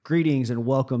Greetings and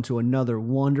welcome to another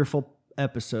wonderful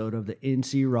episode of the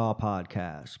NC Raw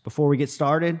podcast. Before we get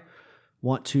started,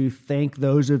 want to thank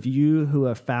those of you who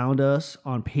have found us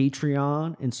on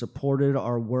Patreon and supported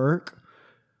our work.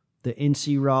 The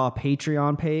NC Raw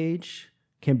Patreon page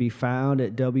can be found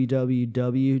at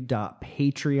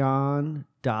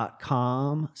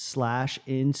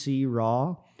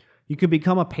www.patreon.com/NCRaw. You can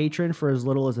become a patron for as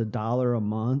little as $1 a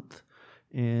month.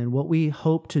 And what we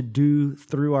hope to do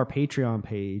through our Patreon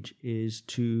page is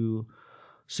to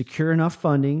secure enough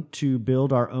funding to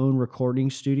build our own recording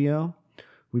studio.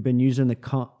 We've been using the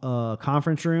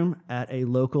conference room at a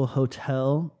local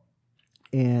hotel,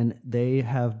 and they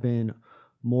have been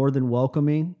more than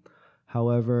welcoming.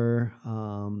 However,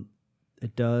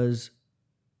 it does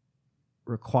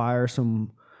require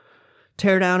some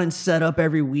tear down and set up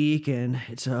every week, and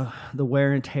it's the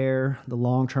wear and tear, the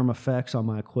long-term effects on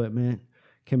my equipment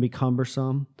can be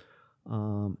cumbersome,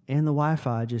 and the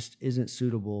Wi-Fi just isn't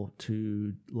suitable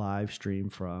to live stream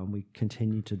from. We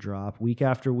continue to drop week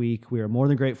after week. We are more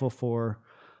than grateful for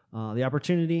the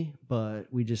opportunity, but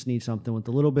we just need something with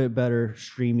a little bit better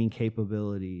streaming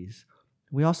capabilities.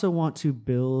 We also want to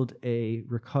build a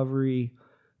recovery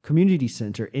community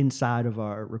center inside of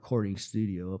our recording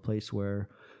studio, a place where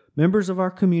members of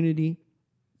our community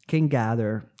can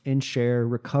gather and share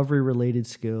recovery-related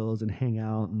skills and hang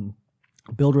out and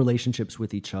build relationships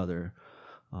with each other.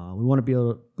 We want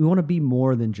to be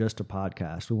more than just a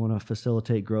podcast. We want to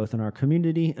facilitate growth in our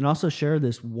community and also share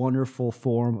this wonderful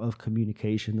form of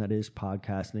communication that is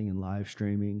podcasting and live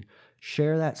streaming.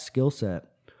 Share that skill set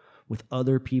with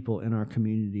other people in our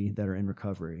community that are in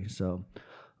recovery. So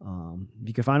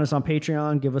you can find us on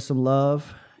Patreon. Give us some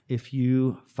love. If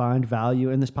you find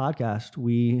value in this podcast,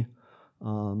 we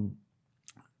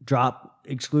drop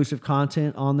exclusive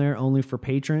content on there only for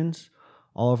patrons.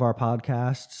 All of our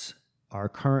podcasts are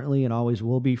currently and always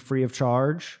will be free of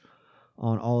charge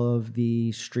on all of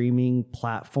the streaming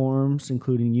platforms,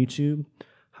 including YouTube.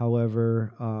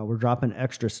 However, we're dropping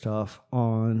extra stuff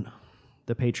on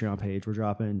the Patreon page. We're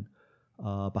dropping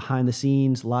behind the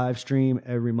scenes live stream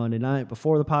every Monday night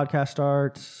before the podcast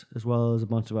starts, as well as a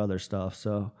bunch of other stuff.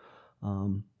 So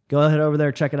go ahead over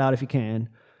there, check it out if you can.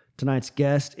 Tonight's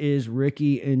guest is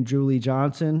Ricky and Julie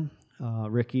Johnson.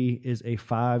 Ricky is a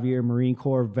 5-year Marine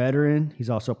Corps veteran. He's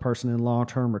also a person in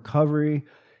long-term recovery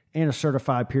and a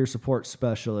certified peer support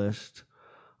specialist.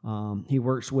 He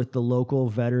works with the local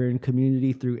veteran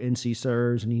community through NC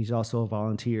Serves, and he's also a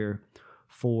volunteer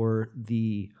for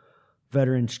the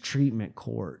Veterans Treatment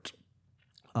Court.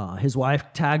 His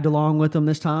wife tagged along with him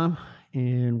this time,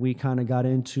 and we kind of got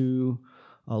into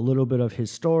a little bit of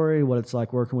his story, what it's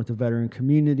like working with the veteran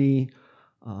community,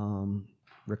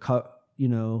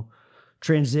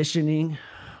 transitioning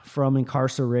from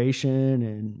incarceration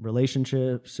and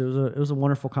relationships. It was a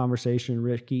wonderful conversation.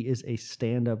 Ricky is a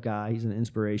stand-up guy. He's an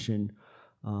inspiration,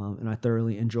 and I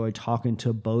thoroughly enjoyed talking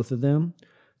to both of them.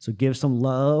 So give some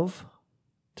love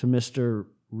to Mr.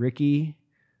 Ricky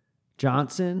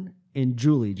Johnson and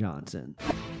Julie Johnson.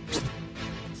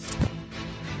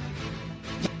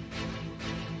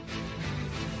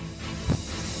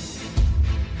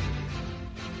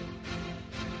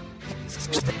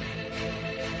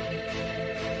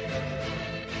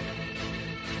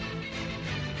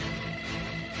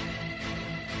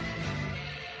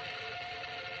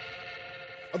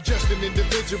 I'm just an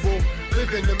individual,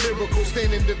 living a miracle,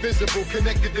 staying indivisible,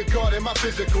 connected to God and my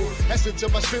physical. Essence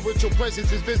of my spiritual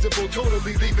presence is visible,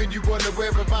 totally leaving you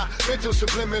unaware of my mental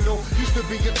subliminal. Used to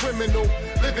be a criminal,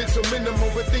 living so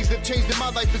minimal, but things have changed and my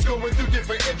life is going through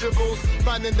different intervals.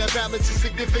 Finding that balance is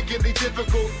significantly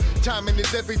difficult. Timing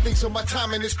is everything, so my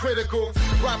timing is critical.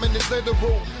 Rhyming is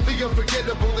literal, the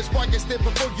unforgettable. That's why I stand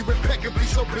before you impeccably,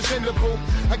 so presentable.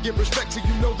 I give respect so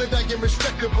you know that I am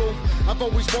respectable. I've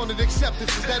always wanted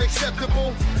acceptance, is that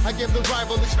acceptable? I am the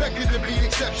rival, expected to be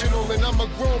exceptional. And I'm a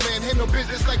grown man, handle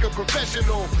business like a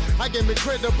professional. I am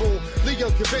incredible, the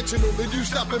unconventional. And you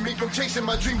stopping me from chasing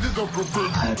my dreams is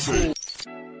unpreventable.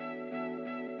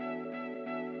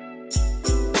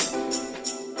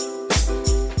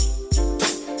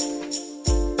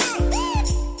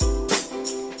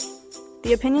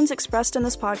 The opinions expressed in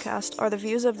this podcast are the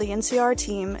views of the NCR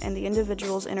team and the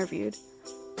individuals interviewed.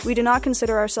 We do not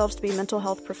consider ourselves to be mental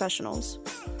health professionals.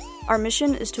 Our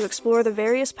mission is to explore the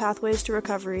various pathways to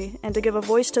recovery and to give a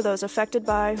voice to those affected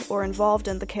by or involved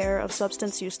in the care of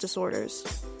substance use disorders.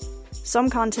 Some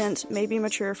content may be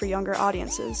mature for younger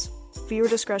audiences. Viewer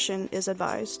discretion is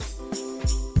advised.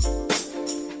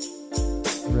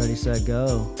 Ready, set,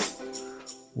 go.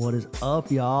 What is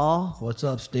up, y'all? What's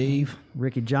up, Steve?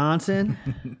 Ricky Johnson.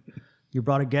 You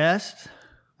brought a guest?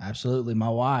 Absolutely. My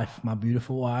wife, my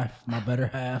beautiful wife, my better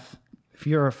half. If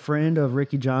you're a friend of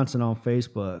Ricky Johnson on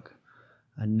Facebook,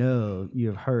 I know you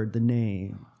have heard the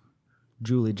name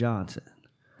Julie Johnson.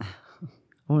 I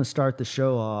want to start the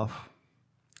show off.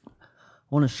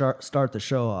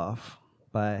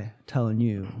 By telling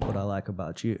you what I like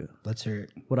about you. Let's hear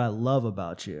it. What I love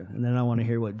about you. And then I want to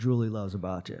hear what Julie loves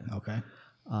about you. Okay.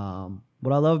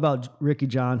 What I love about Ricky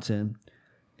Johnson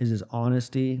is his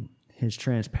honesty, his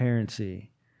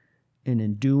transparency, and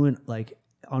in doing, like,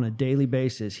 on a daily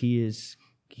basis, he's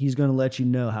going to let you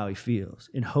know how he feels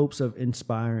in hopes of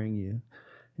inspiring you,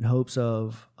 in hopes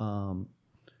of, letting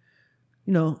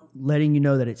you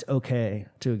know that it's okay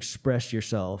to express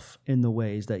yourself in the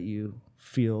ways that you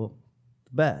feel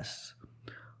best.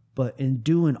 But in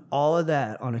doing all of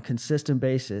that on a consistent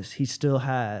basis, he still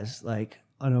has like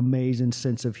an amazing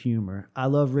sense of humor. I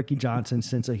love Ricky Johnson's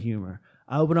sense of humor.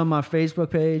 I open up my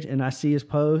Facebook page and I see his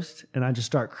post and I just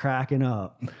start cracking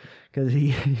up because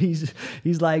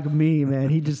he's like me, man.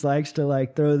 He just likes to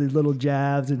like throw these little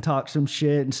jabs and talk some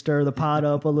shit and stir the pot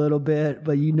up a little bit,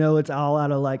 but it's all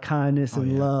out of like kindness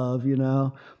and love.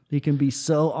 He can be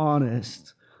so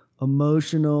honest,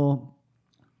 emotional,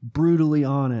 brutally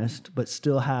honest, but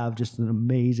still have just an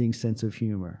amazing sense of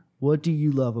humor. What do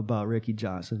you love about Ricky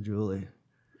Johnson, Julie?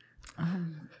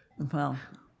 Well,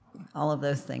 all of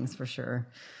those things for sure.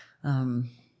 I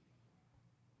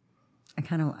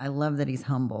love that he's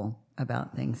humble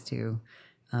about things too.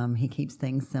 He keeps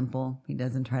things simple. He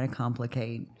doesn't try to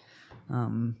complicate.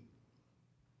 And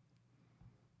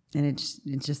it's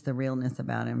just the realness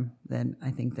about him that I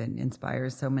think that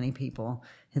inspires so many people.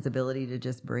 His ability to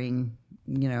just bring,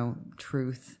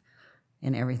 truth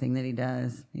in everything that he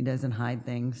does. He doesn't hide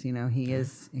things. What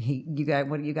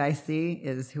you guys see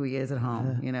is who he is at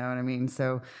home. You know what I mean?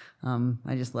 So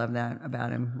I just love that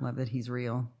about him. Love that he's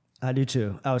real. I do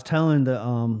too. I was telling the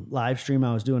live stream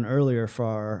I was doing earlier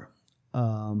for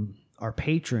our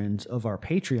patrons of our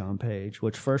Patreon page,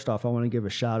 which first off, I want to give a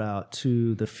shout out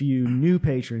to the few new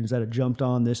patrons that have jumped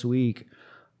on this week.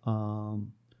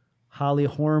 Holly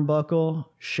Hornbuckle,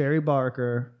 Sherry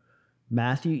Barker,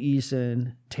 Matthew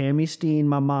Eason, Tammy Steen,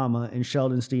 my mama, and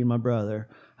Sheldon Steen, my brother,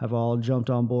 have all jumped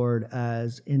on board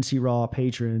as NC Raw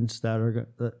patrons that are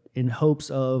in hopes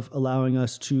of allowing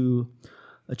us to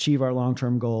achieve our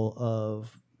long-term goal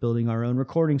of building our own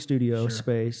recording studio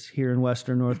space here in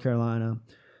Western North Carolina,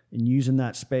 and using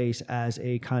that space as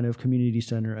a kind of community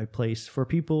center, a place for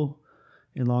people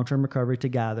in long-term recovery to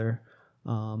gather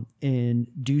and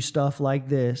do stuff like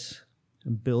this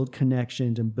and build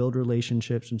connections and build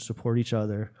relationships and support each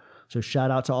other. So shout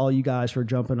out to all you guys for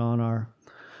jumping on our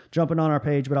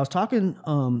page. But I was talking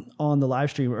on the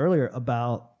live stream earlier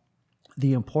about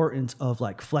the importance of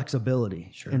like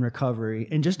flexibility in recovery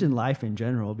and just in life in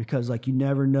general, because like you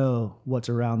never know what's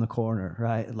around the corner,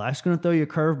 right? Life's going to throw you a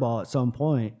curveball at some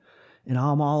point, and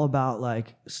I'm all about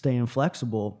like staying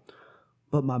flexible,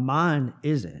 but my mind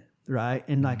isn't, right?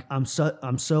 And like I'm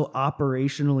so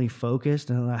operationally focused,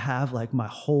 and I have like my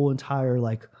whole entire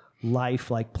like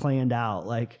life like planned out,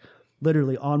 like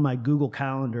literally on my Google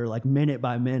Calendar, like minute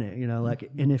by minute, like,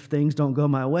 and if things don't go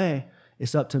my way,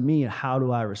 it's up to me and how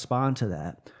do I respond to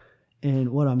that. And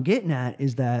what I'm getting at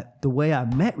is that the way I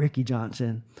met Ricky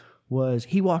Johnson was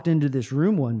he walked into this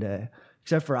room one day,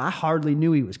 except for I hardly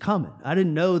knew he was coming. I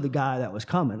didn't know the guy that was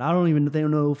coming. I don't even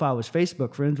know if I was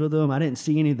Facebook friends with him. I didn't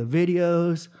see any of the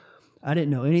videos. I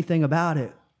didn't know anything about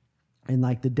it. And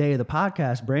like the day of the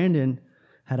podcast, Brandon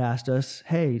had asked us,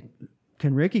 hey,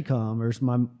 can Ricky come? Or is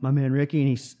my man Ricky,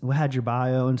 and he had your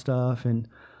bio and stuff. And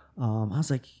I was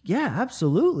like, yeah,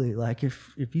 absolutely. Like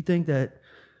if you think that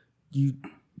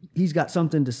he's got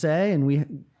something to say and we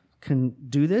can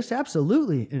do this,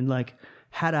 absolutely. And like,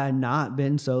 had I not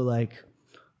been so like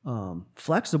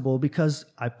flexible, because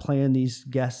I plan these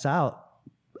guests out,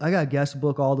 I got guests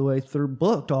booked all the way through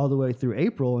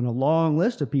April, and a long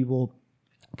list of people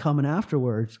coming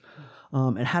afterwards.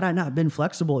 And had I not been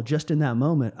flexible just in that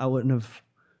moment, I wouldn't have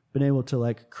been able to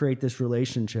like create this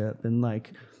relationship. And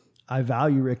like, I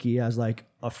value Ricky as like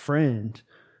a friend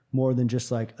more than just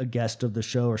like a guest of the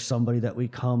show or somebody that we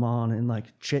come on and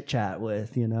like chit chat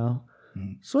with, So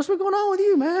what's been going on with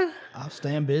you, man? I'm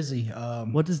staying busy.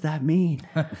 What does that mean?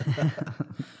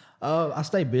 I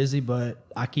stay busy, but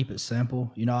I keep it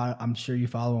simple. I'm sure you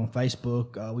follow on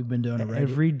Facebook. We've been doing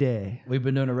every day. We've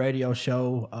been doing a radio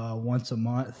show once a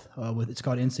month. It's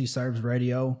called NC Serves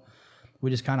Radio.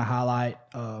 We just kind of highlight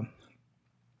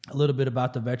a little bit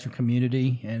about the veteran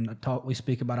community, and we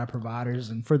speak about our providers.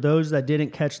 And for those that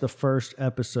didn't catch the first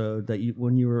episode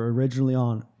when you were originally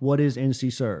on, what is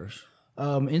NC Serves?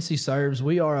 NC Serves,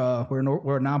 we're a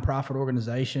nonprofit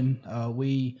organization.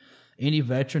 Any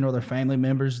veteran or their family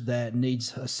members that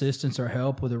needs assistance or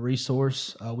help with a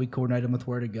resource, we coordinate them with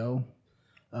where to go.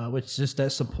 Which is just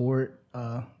that support,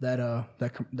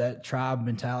 that tribe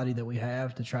mentality that we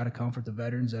have to try to comfort the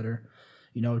veterans that are,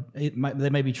 they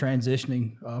may be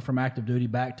transitioning from active duty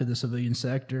back to the civilian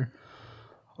sector,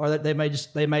 or that they may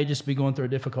just be going through a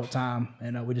difficult time,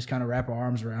 and we just kind of wrap our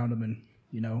arms around them and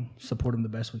support them the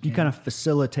best we can. You kind of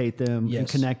facilitate them Yes. and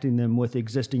connecting them with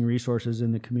existing resources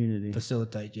in the community.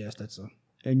 Facilitate, yes, that's a.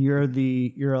 And you're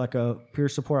like a peer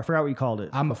support. I forgot what you called it.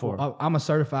 I'm a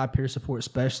certified peer support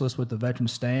specialist with the veteran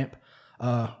stamp.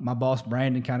 My boss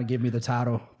Brandon kind of gave me the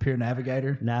title peer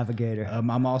navigator. Navigator.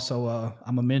 I'm also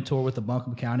I'm a mentor with the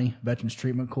Buncombe County Veterans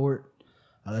Treatment Court.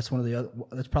 That's one of the other.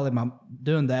 That's probably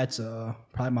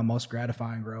probably my most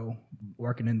gratifying role,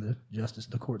 working in the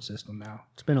court system now.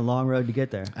 It's been a long road to get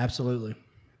there. Absolutely.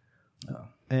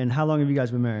 And how long have you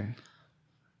guys been married?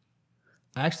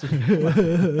 Actually,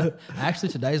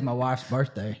 today's my wife's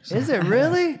birthday. So Is it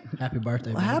really? happy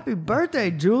birthday! Well, baby. happy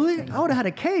birthday, Julie. I would have had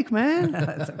a cake, man.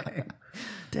 That's okay.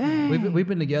 Dang. We've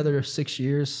been together 6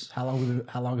 years. How long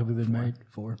have we been married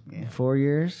for? Yeah. 4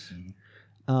 years.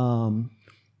 And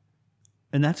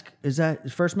is that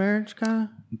his first marriage, kind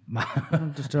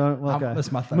of? Just okay.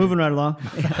 That's my third. Moving right along.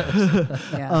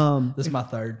 Yeah. This is my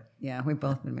third. Yeah, we've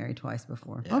both been married twice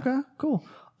before. Okay, cool.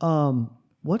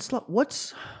 What's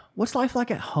life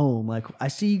like at home? Like, I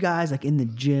see you guys like in the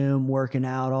gym working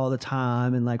out all the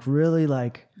time, and like really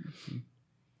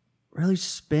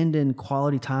spending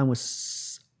quality time with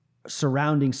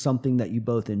surrounding something that you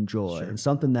both enjoy and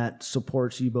something that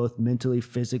supports you both mentally,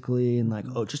 physically, and like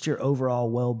just your overall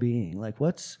well-being. Like,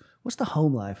 what's the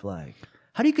home life like?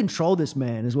 How do you control this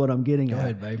man? Is what I'm getting at. Go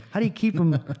ahead, babe. How do you keep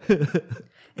him?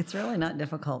 It's really not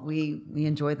difficult. We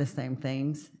enjoy the same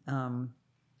things.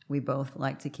 We both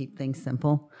like to keep things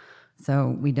simple,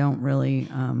 so we don't really.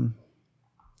 I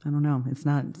don't know. It's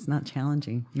not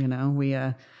challenging. We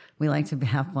like to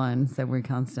have fun, so we're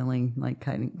constantly like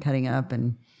cutting up,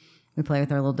 and we play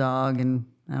with our little dog, and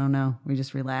I don't know. We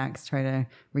just relax, try to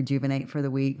rejuvenate for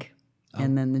the week,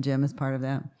 and then the gym is part of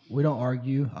that. We don't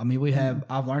argue. I mean,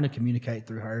 I've learned to communicate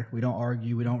through her. We don't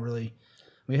argue. We don't really.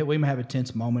 We may have a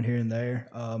tense moment here and there.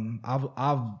 I've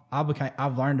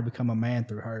learned to become a man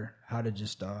through her. How to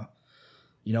just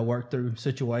work through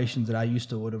situations that I used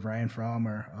to would have ran from,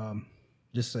 or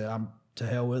just say I'm to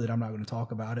hell with it. I'm not going to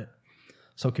talk about it.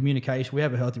 So communication. We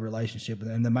have a healthy relationship,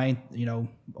 and the main,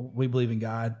 we believe in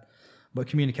God, but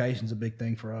communication's a big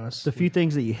thing for us. The few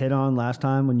things that you hit on last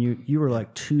time when you were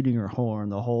like tooting her horn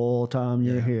the whole time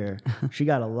you were here. She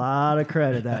got a lot of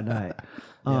credit that night.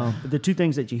 But the two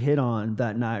things that you hit on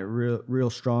that night real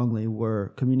strongly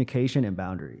were communication and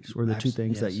boundaries. Were the two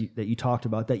things that you talked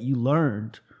about that you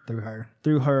learned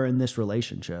through her in this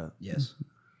relationship. Yes.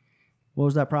 What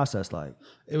was that process like?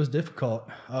 It was difficult.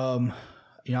 I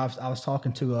was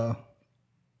talking to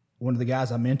one of the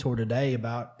guys I mentor today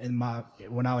about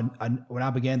when I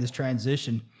began this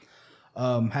transition,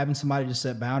 having somebody to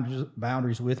set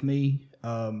boundaries with me,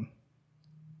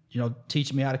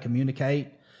 teaching me how to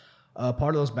communicate. Part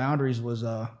of those boundaries was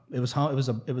it was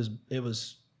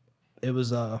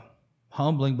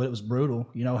humbling, but it was brutal.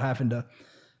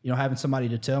 Having somebody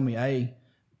to tell me, hey,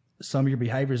 some of your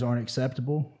behaviors aren't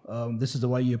acceptable. This is the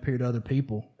way you appear to other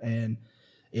people, and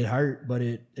it hurt, but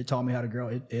it taught me how to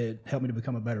grow. It helped me to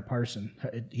become a better person.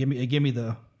 It gave me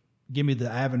the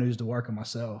avenues to work on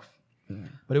myself. Yeah.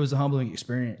 But it was a humbling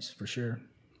experience for sure.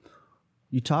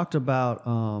 You talked about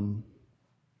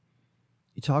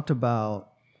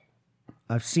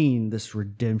I've seen this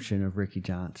redemption of Ricky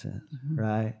Johnson,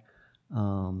 right?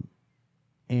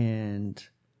 And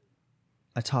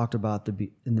I talked about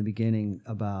in the beginning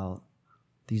about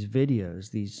these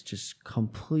videos, these just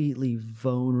completely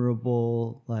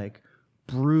vulnerable, like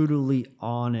brutally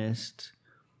honest,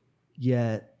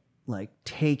 yet like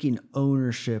taking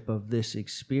ownership of this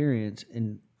experience,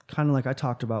 and kind of like I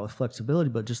talked about with flexibility,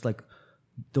 but just like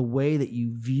the way that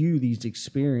you view these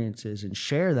experiences and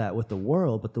share that with the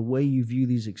world, but the way you view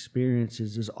these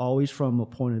experiences is always from a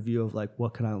point of view of like,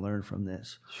 what can I learn from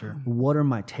this? Sure. What are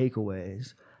my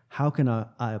takeaways? How can I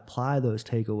apply those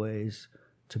takeaways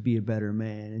to be a better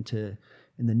man and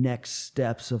in the next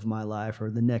steps of my life or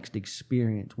the next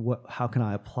experience? How can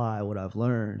I apply what I've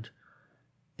learned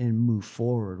and move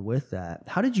forward with that?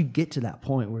 How did you get to that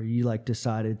point where you like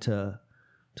decided to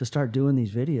start doing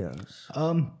these videos?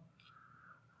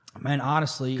 Man,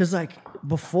 honestly, Because like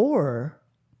before,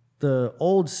 the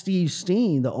old Steve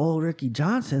Steen, the old Ricky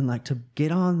Johnson, like to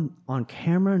get on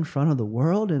camera in front of the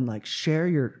world and like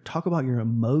talk about your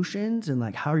emotions and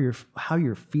like how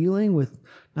you're feeling with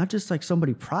not just like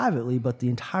somebody privately, but the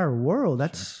entire world.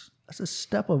 That's a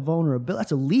step of vulnerability.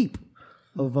 That's a leap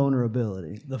of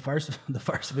vulnerability. The first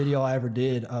video I ever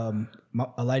did, a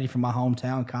lady from my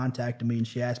hometown contacted me and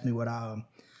she asked me would I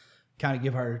kind of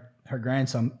give her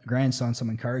grandson some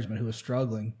encouragement who was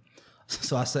struggling.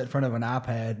 So I sat in front of an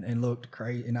iPad and looked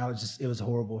crazy, and it was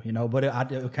horrible, but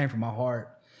it came from my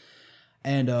heart.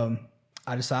 And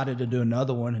I decided to do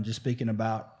another one and just speaking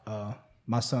about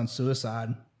my son's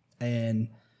suicide. And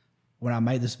when I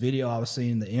made this video, I was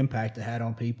seeing the impact it had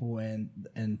on people, and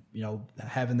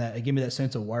having that, it gave me that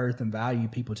sense of worth and value.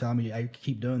 People telling me, "I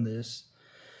keep doing this,"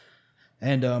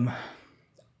 and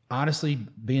honestly,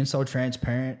 being so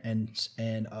transparent and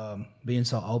being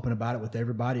so open about it with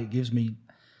everybody, it gives me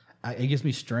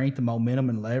strength and momentum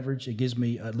and leverage. It gives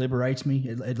me, it liberates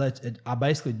me. I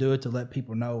basically do it to let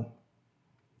people know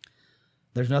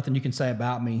there's nothing you can say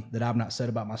about me that I've not said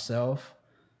about myself.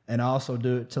 And I also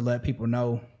do it to let people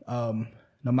know,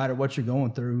 no matter what you're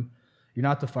going through, you're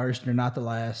not the first, you're not the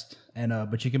last, and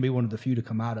but you can be one of the few to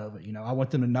come out of it. I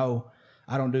want them to know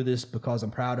I don't do this because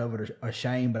I'm proud of it or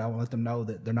ashamed, but I want to let them know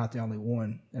that they're not the only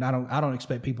one. And I don't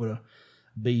expect people to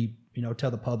be,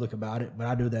 tell the public about it, but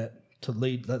I do that to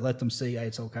let them see, hey,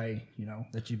 it's okay,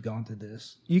 that you've gone through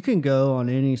this. You can go on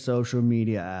any social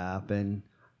media app and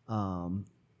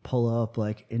pull up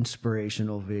like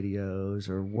inspirational videos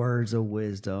or words of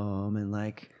wisdom, and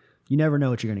like you never know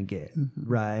what you're gonna get,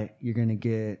 right? You're gonna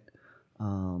get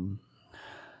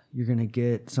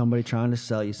somebody trying to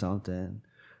sell you something,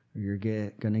 or you're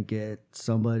gonna get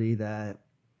somebody that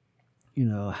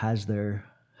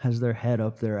has their head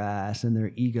up their ass and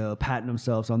their ego patting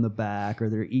themselves on the back or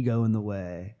their ego in the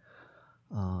way.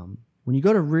 When you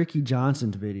go to Ricky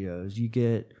Johnson's videos, you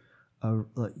get,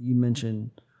 like you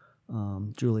mentioned,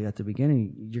 Julie, at the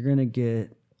beginning, you're going to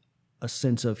get a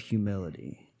sense of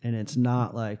humility. And it's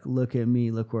not like, look at me,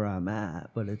 look where I'm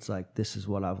at, but it's like, this is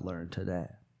what I've learned today.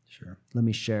 Sure. Let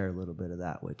me share a little bit of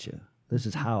that with you. This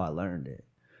is how I learned it.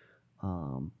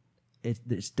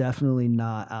 It's definitely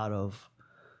not out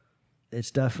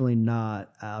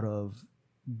of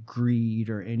greed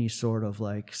or any sort of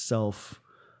like self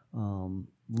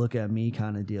look at me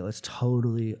kind of deal. It's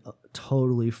totally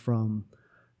from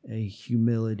a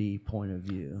humility point of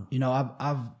view.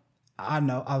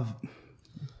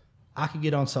 I could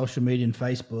get on social media and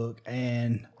Facebook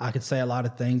and I could say a lot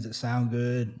of things that sound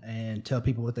good and tell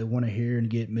people what they want to hear and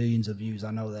get millions of views.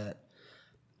 I know that.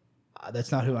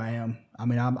 That's not who I am. I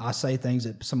mean, I say things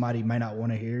that somebody may not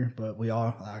want to hear, but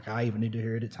I even need to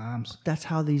hear it at times. That's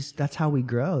how we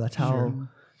grow. That's how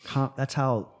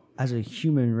as a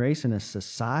human race and a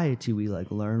society, we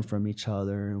like learn from each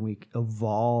other and we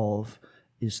evolve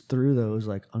is through those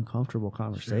like uncomfortable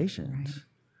conversations. Sure.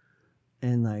 Right.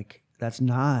 And like, that's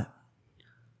not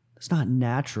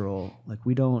natural. Like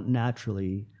we don't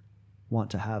naturally want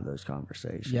to have those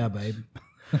conversations. Yeah, babe.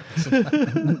 There's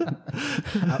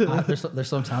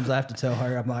sometimes I have to tell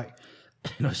her, I'm like,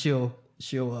 she'll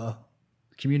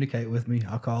communicate with me,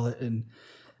 I'll call it, and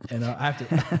I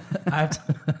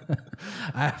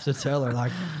have to tell her,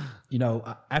 like,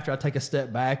 after I take a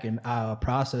step back and I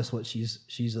process what she's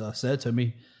said to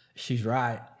me, she's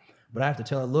right, but I have to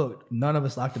tell her, look, none of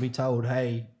us like to be told,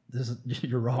 hey,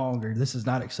 you're wrong or this is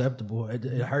not acceptable. It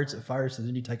hurts at first, and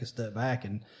then you take a step back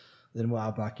and then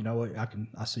I'm like, you know what,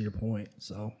 I see your point.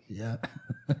 So yeah.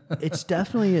 It's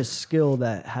definitely a skill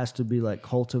that has to be like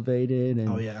cultivated,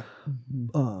 and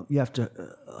you have to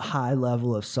high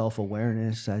level of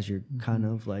self-awareness as you're kind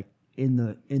of like in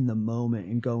the moment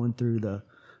and going through the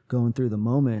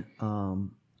moment.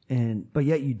 But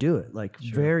yet you do it like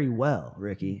very well,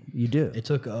 Ricky. You do. It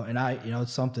took and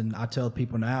it's something I tell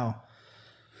people now.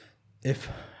 If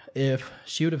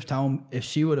she would have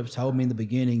told me in the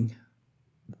beginning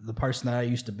the person that I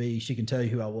used to be, she can tell you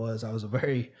who I was. I was a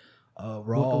very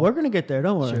raw. We're gonna get there.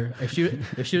 Don't worry. Sure. If she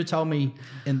would have told me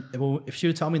in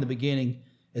the beginning,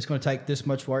 it's going to take this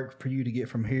much work for you to get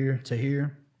from here to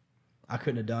here, I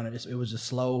couldn't have done it. It was just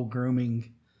slow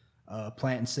grooming,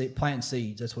 planting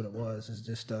seeds. That's what it was. It's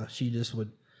just she just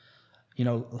would,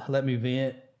 let me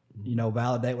vent,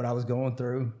 validate what I was going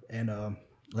through, and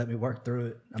let me work through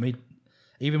it. I mean,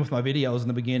 even with my videos in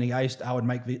the beginning,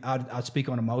 I'd speak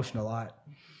on emotion a lot.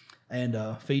 And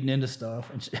feeding into stuff,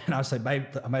 and I'd say, "Babe,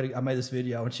 I made this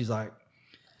video," and she's like,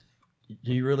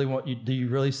 "Do you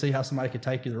really see how somebody could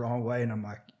take you the wrong way?" And I'm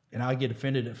like, and I get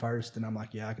offended at first, and I'm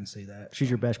like, "Yeah, I can see that." She's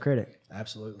your best critic.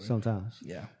 Absolutely. Sometimes.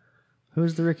 Yeah.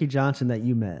 Who's the Ricky Johnson that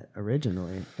you met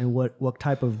originally, and what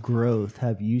type of growth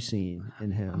have you seen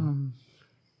in him?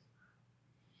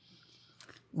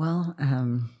 Well,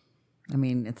 I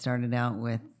mean, it started out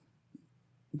with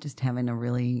just having a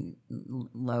really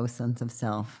low sense of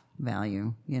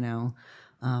self-value, you know.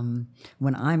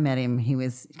 When I met him, he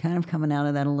was kind of coming out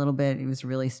of that a little bit. He was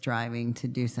really striving to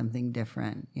do something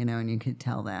different, you know, and you could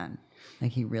tell that.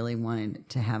 Like he really wanted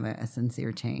to have a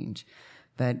sincere change.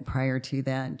 But prior to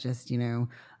that, just, you know,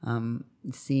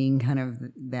 seeing kind of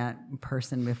that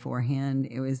person beforehand,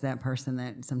 it was that person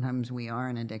that sometimes we are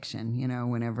in addiction, you know,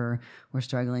 whenever we're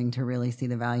struggling to really see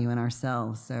the value in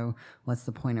ourselves. So what's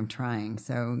the point of trying?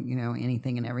 So, you know,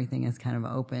 anything and everything is kind of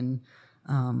open.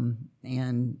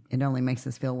 And it only makes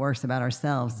us feel worse about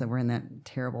ourselves. So we're in that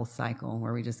terrible cycle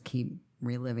where we just keep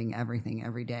reliving everything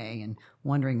every day and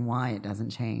wondering why it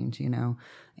doesn't change, you know.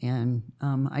 And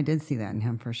I did see that in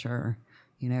him for sure.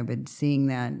 You know, but seeing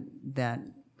that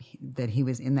he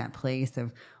was in that place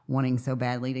of wanting so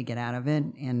badly to get out of it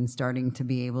and starting to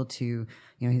be able to, you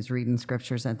know, he was reading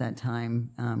scriptures at that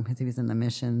time because he was in the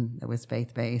mission that was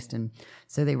faith-based. And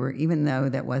so they were, even though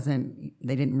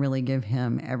they didn't really give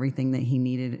him everything that he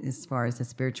needed as far as his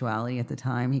spirituality at the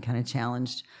time, he kind of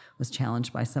was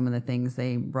challenged by some of the things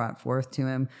they brought forth to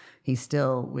him. He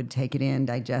still would take it in,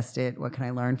 digest it. What can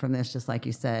I learn from this? Just like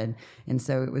you said. And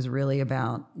so it was really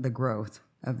about the growth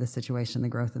of the situation, the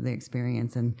growth of the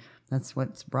experience, and that's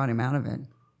what's brought him out of it.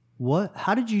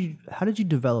 How did you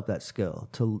develop that skill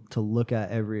to look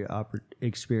at every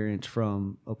experience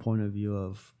from a point of view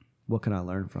of what can I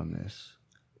learn from this?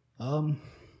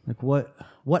 Like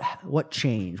what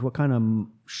changed? What kind of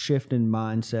shift in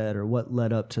mindset, or what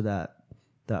led up to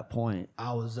that point?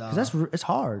 I was because it's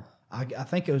hard. I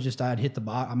think it was just I had hit the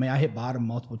bottom. I mean, I hit bottom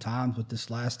multiple times, but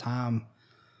this last time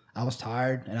I was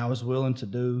tired and I was willing to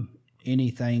do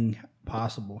anything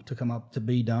possible to come up, to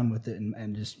be done with it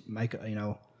and just make it, you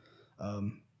know,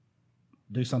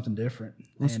 do something different.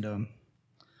 And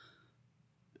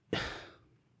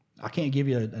I can't give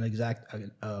you an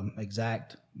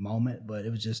exact moment, but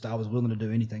it was just I was willing to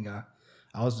do anything. I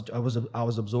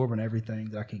was absorbing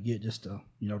everything that I could get just to,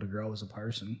 you know, to grow as a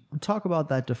person. Talk about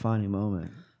that defining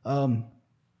moment.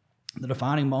 The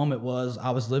defining moment was I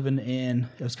was living in,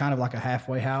 it was kind of like a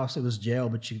halfway house. It was jail,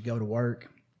 but you could go to work.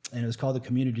 And it was called the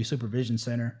Community Supervision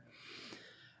Center.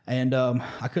 And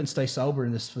I couldn't stay sober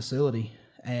in this facility.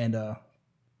 And the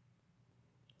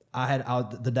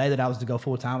day that I was to go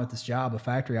full time at this job, a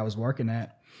factory I was working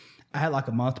at, I had like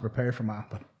a month to prepare for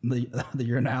the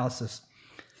urinalysis.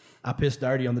 I pissed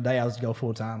dirty on the day I was to go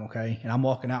full time, okay? And I'm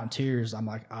walking out in tears. I'm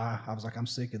like, I was like, I'm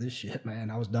sick of this shit,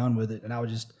 man. I was done with it. And I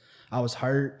was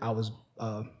hurt. I was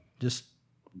just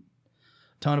a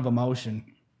ton of emotion.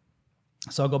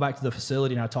 So I go back to the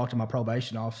facility and I talk to my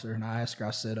probation officer and I asked her,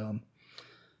 I said,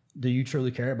 do you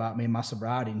truly care about me and my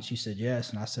sobriety? And she said,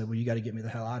 yes. And I said, well, you got to get me the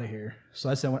hell out of here. So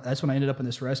that's when I ended up in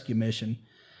this rescue mission.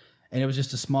 And it was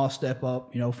just a small step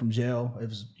up, you know, from jail. It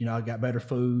was, you know, I got better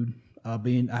food, I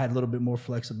had a little bit more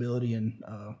flexibility and,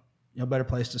 you know, better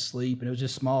place to sleep. And it was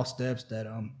just small steps that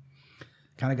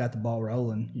kind of got the ball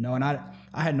rolling, you know. And I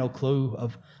had no clue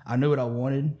I knew what I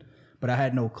wanted, but I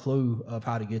had no clue of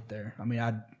how to get there. I mean,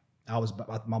 I was,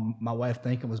 my way of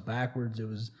thinking was backwards. It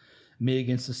was me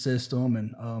against the system.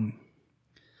 And,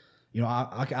 you know,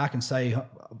 I can say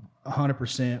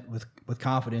 100% with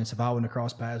confidence, if I wouldn't have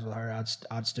crossed paths with her,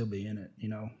 I'd still be in it. You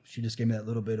know, she just gave me that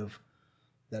little bit of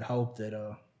that hope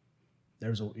that,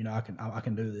 there's you know, I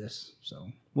can do this. So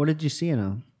what did you see in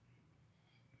him?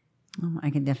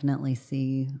 I could definitely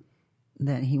see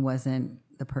that he wasn't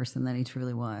the person that he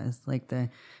truly was. Like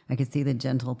I could see the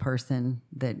gentle person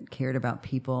that cared about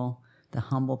people, the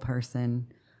humble person,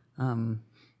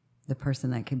 the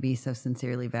person that could be so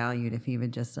sincerely valued if he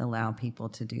would just allow people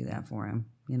to do that for him,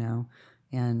 you know.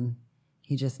 And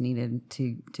he just needed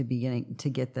to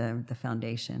get the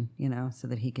foundation, you know, so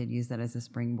that he could use that as a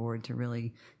springboard to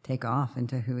really take off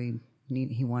into who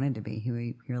he wanted to be, who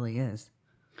he really is.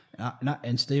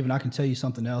 And Stephen, I can tell you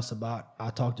something else I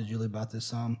talked to Julie about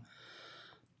this.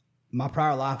 My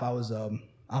prior life, I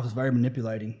was very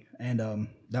manipulating, and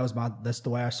that's the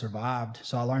way I survived.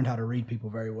 So I learned how to read people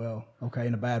very well, okay,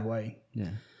 in a bad way.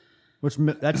 Yeah,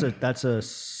 that's a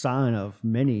sign of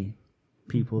many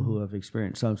people who have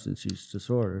experienced substance use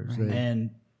disorders. Right.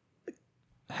 And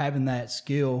having that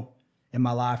skill in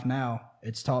my life now,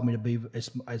 it's taught me to be. It's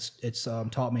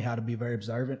taught me how to be very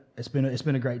observant. It's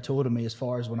been a great tool to me as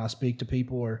far as when I speak to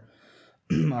people or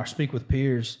speak with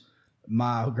peers.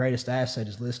 My greatest asset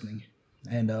is listening,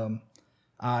 and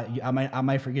I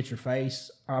may forget your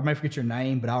face, or I may forget your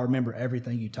name, but I'll remember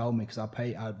everything you told me because I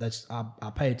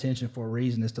pay attention for a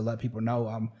reason, is to let people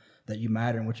know that you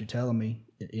matter and what you're telling me.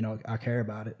 You know, I care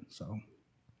about it. So,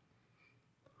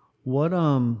 what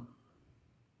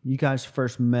you guys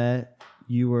first met?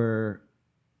 You were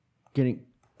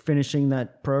finishing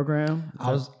that program.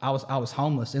 I was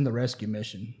homeless in the rescue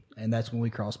mission, and that's when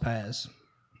we crossed paths.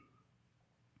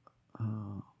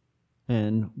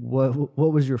 And what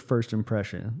was your first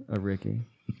impression of Ricky?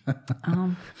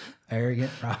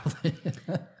 Arrogant, probably.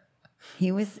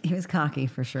 He was cocky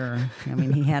for sure. I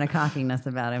mean, he had a cockiness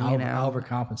about him.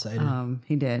 Overcompensated.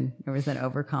 He did. There was an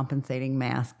overcompensating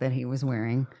mask that he was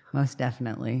wearing, most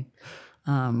definitely.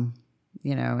 You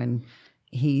know, and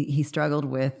he struggled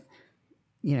with,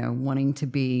 you know, wanting to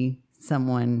be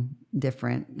someone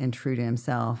different and true to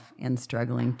himself, and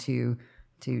struggling to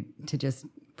just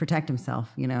protect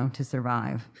himself, you know, to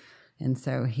survive. And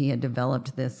so he had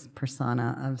developed this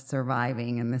persona of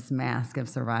surviving and this mask of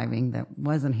surviving that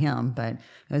wasn't him, but it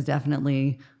was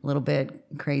definitely a little bit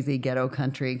crazy ghetto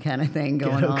country kind of thing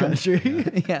going on.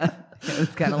 Country. Yeah. It was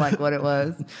kind of like what it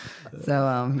was.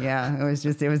 So, yeah, it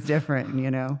was different,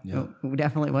 you know. Yeah. It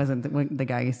definitely wasn't the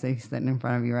guy you see sitting in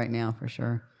front of you right now, for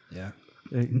sure. Yeah.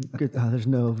 There's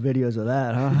no videos of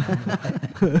that,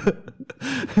 huh?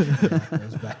 It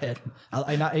was bad.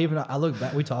 I look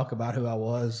back. We talk about who I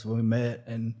was when we met,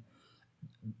 and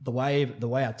the way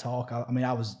I talk.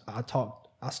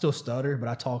 I still stutter, but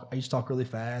I used to talk really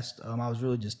fast. I was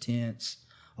really just tense,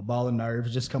 a ball of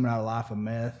nerves, just coming out of life of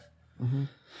meth,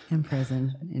 In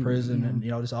prison, and you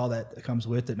know, just all that comes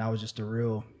with it. And I was just a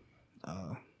real,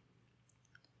 I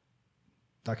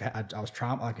was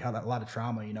trauma, like I had a lot of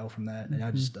trauma, you know, from that. And I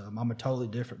just, I'm a totally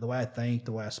different, the way I think,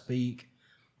 the way I speak,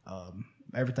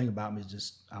 everything about me is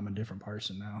just, I'm a different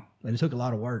person now. And it took a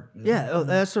lot of work. Yeah,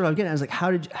 that's what I'm getting at. I was like,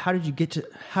 how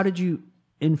did you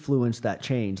influence that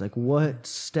change? Like, what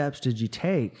steps did you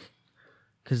take?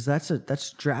 Because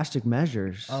that's drastic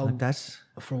measures. Like that's,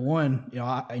 for one, you know,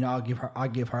 I'll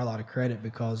give her a lot of credit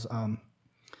because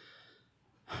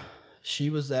she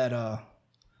was that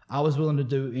I was willing to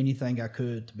do anything I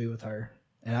could to be with her,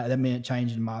 and that meant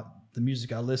changing the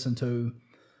music I listened to,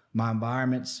 my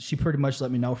environments. She pretty much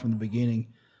let me know from the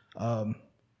beginning,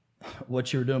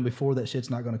 what you were doing before, that shit's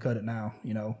not going to cut it now.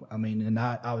 You know, I mean, and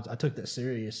I took that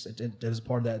serious. It was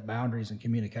part of that boundaries and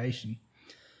communication,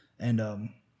 and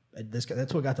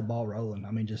that's what got the ball rolling.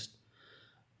 I mean, just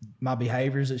my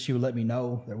behaviors that she would let me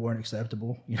know that weren't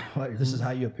acceptable. You know, like, this is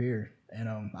how you appear, and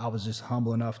I was just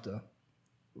humble enough to,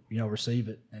 you know, receive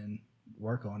it and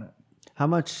work on it. how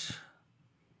much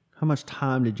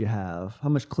time did you have? How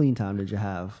much clean time did you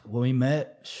have? When we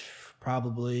met,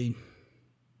 probably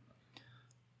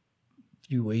a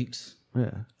few weeks.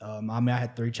 Yeah. I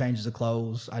had 3 changes of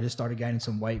clothes. I just started gaining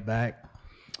some weight back.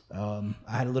 I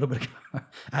had a little bit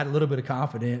of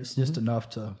confidence, just enough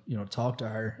to, you know, talk to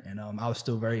her. And I was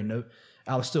still very new.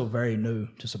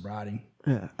 To sobriety.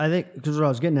 Yeah, I think because what I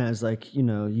was getting at is, like, you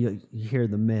know, you hear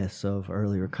the myths of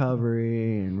early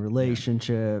recovery and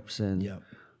relationships and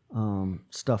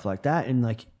stuff like that, and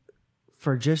like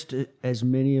for just as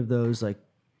many of those like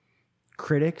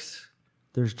critics,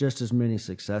 there's just as many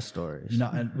success stories. You know,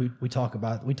 and we talked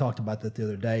about that the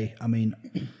other day. I mean,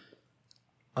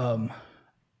 it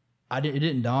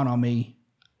didn't dawn on me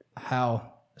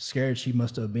how scared she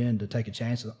must have been to take a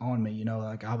chance on me. You know,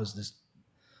 like I was this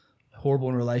horrible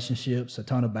in relationships, a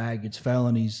ton of baggage,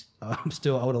 felonies. I'm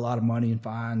still owed a lot of money in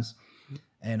fines,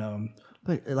 and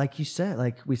But like you said,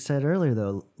 like we said earlier,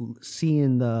 though,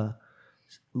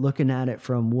 looking at it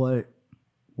from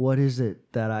what is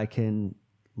it that I can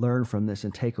learn from this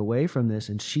and take away from this,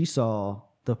 and she saw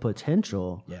the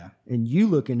potential. Yeah. And you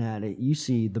looking at it, you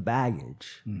see the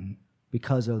baggage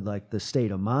because of like the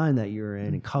state of mind that you're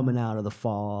in and coming out of the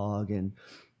fog and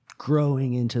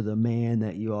growing into the man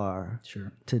that you are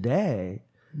today.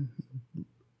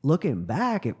 Looking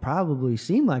back, it probably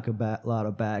seemed like a lot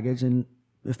of baggage, and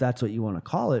if that's what you want to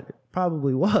call it, it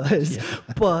probably was. Yeah.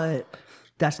 But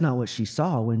that's not what she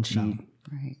saw when she,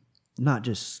 not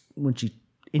just when she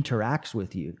interacts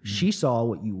with you. She saw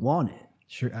what you wanted.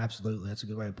 Sure, absolutely. That's a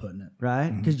good way of putting it.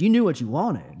 Right? Because you knew what you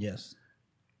wanted. Yes.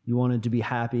 You wanted to be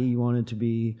happy. You wanted to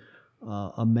be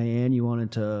a man. You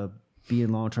wanted to be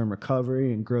in long-term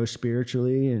recovery and grow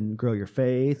spiritually and grow your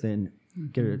faith and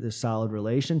get this solid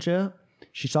relationship.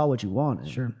 She saw what you wanted.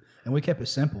 Sure. And we kept it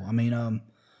simple. I mean,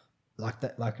 like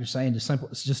that, like you're saying, just simple.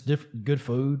 It's just different, good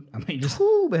food. I mean, just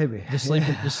baby, just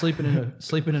sleeping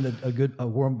in a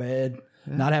warm bed,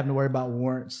 not having to worry about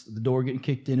warrants, the door getting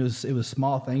kicked in. It was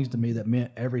small things to me that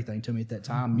meant everything to me at that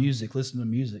time. Music, listening to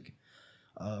music,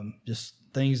 just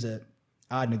things that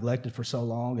I neglected for so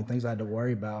long and things I had to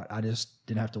worry about, I just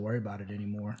didn't have to worry about it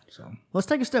anymore. So Let's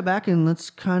take a step back and let's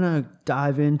kind of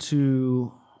dive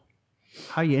into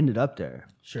how you ended up there.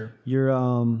 sure. You're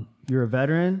a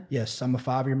veteran. Yes, I'm a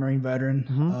 5-year Marine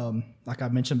veteran. Like I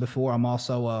mentioned before, I'm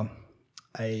also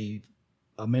a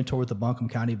mentor with the Buncombe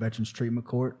County Veterans Treatment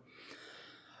Court.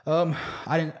 I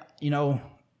didn't,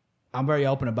 I'm very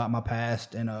open about my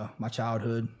past and my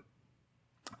childhood.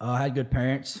 I had good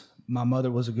parents. My mother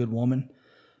was a good woman,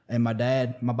 and my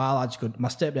dad, my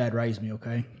stepdad raised me.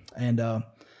 Okay, and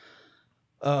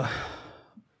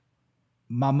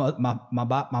my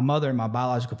mother and my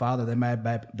biological father, they made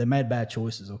bad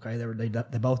choices. Okay,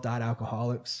 they both died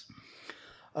alcoholics.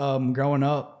 Growing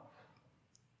up,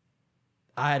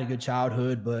 I had a good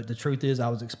childhood, but the truth is I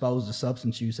was exposed to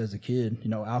substance use as a kid,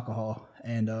 alcohol,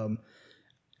 and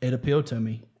it appealed to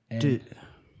me. And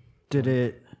Did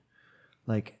it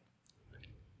like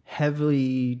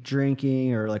heavily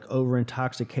drinking or like over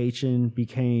intoxication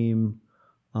became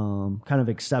kind of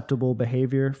acceptable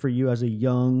behavior for you as a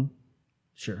young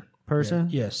sure person?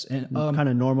 Yeah, yes, and Kind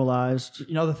of normalized.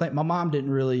 the thing, my mom didn't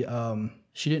really,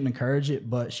 she didn't encourage it,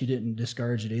 but she didn't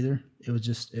discourage it either. It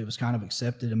was kind of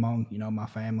accepted among, my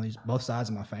families, both sides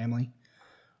of my family.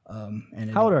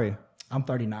 How old are you? I'm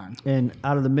 39. And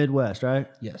out of the Midwest, right?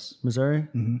 Yes. Missouri?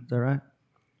 Mm-hmm. Is that right?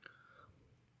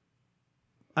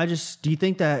 Do you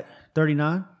think that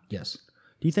 39? Yes.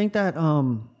 Do you think that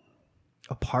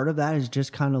a part of that is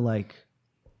just kind of like,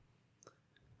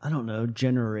 I don't know,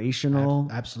 generational?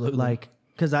 Absolutely. Like,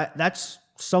 because that's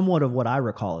somewhat of what I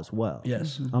recall as well.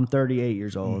 Yes. I'm 38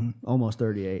 years old, almost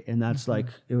 38, and that's like,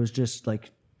 it was just like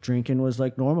drinking was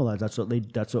like normalized. That's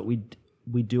what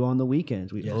we do on the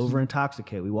weekends. We over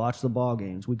intoxicate. We watch the ball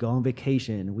games. We go on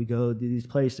vacation. We go to these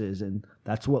places, and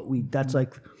that's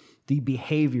like the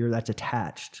behavior that's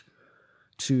attached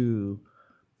to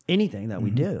anything that we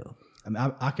do. I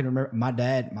mean, I can remember my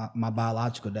dad, my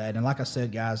biological dad, and like I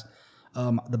said, guys,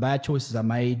 the bad choices I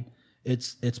made,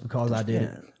 it's because I did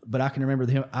it. But I can remember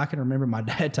him. I can remember my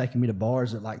dad taking me to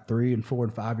bars at like 3 and 4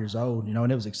 and 5 years old,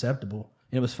 and it was acceptable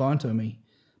and it was fun to me.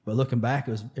 But looking back,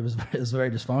 it was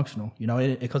very dysfunctional,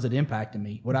 because it impacted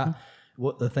me.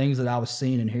 What the things that I was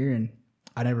seeing and hearing,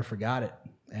 I never forgot it.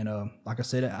 And like I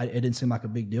said, it didn't seem like a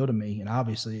big deal to me, and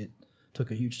obviously it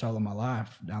took a huge toll on my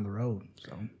life down the road.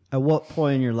 So, at what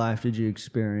point in your life did you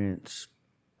experience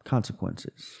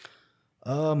consequences?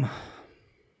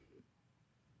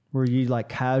 Were you like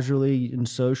casually and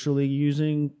socially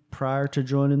using prior to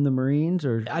joining the Marines,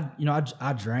 or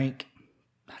I drank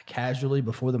casually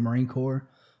before the Marine Corps.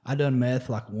 I done meth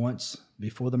like once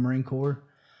before the Marine Corps.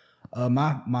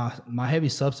 My heavy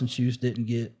substance use didn't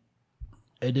get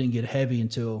heavy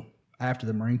until after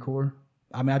the Marine Corps.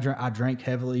 I mean, I drank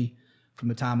heavily from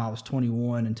the time I was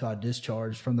 21 until I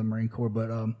discharged from the Marine Corps. But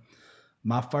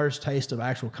my first taste of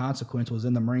actual consequence was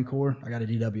in the Marine Corps. I got a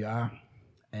DWI,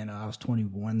 and I was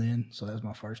 21 then, so that was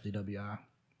my first DWI.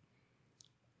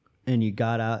 And you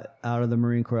got out of the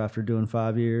Marine Corps after doing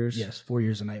 5 years? Yes, 4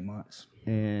 years and 8 months.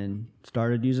 And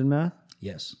started using meth?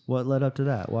 Yes. What led up to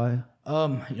that? Why?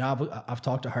 I've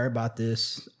talked to her about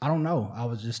this. I don't know. I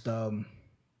was just, I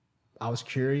was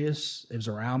curious. It was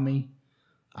around me.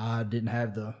 I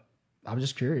was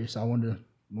just curious. I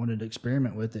wanted to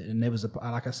experiment with it. And it was,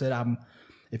 like I said,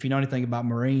 if you know anything about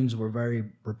Marines, we're very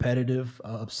repetitive,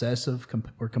 obsessive,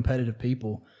 we're competitive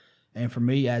people. And for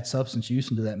me, add substance use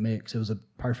into that mix. It was a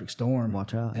perfect storm.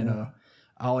 Watch out. And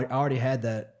I already had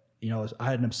that, I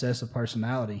had an obsessive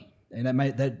personality. And that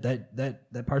made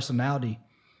that personality,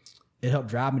 it helped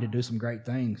drive me to do some great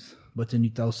things. But then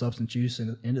you throw substance use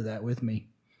into that with me,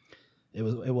 it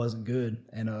wasn't good.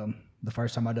 And the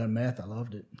first time I done meth, I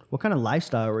loved it. What kind of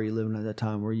lifestyle were you living at that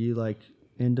time? Were you like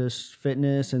into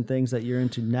fitness and things that you're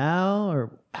into now,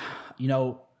 or?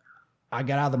 I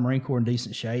got out of the Marine Corps in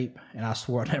decent shape, and I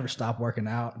swore I'd never stop working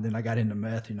out. And then I got into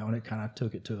meth, and it kind of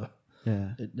took it to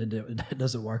it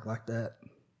doesn't work like that.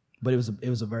 But it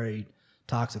was a very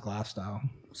toxic lifestyle.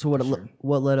 So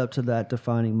what led up to that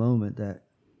defining moment that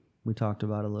we talked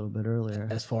about a little bit earlier?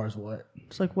 As far as what?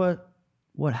 It's like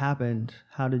what happened?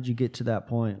 How did you get to that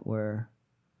point where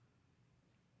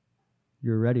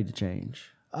you're ready to change?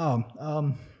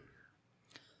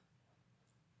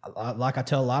 Like I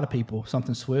tell a lot of people,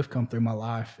 something swift come through my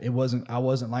life. I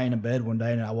wasn't laying in bed one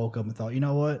day and I woke up and thought, you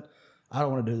know what? I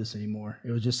don't want to do this anymore. It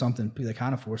was just something that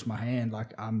kind of forced my hand.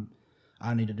 Like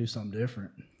I need to do something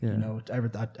different. Yeah.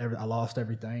 I lost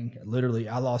everything. Literally,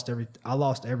 I lost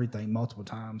everything multiple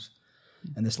times.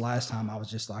 And this last time I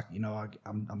was just like,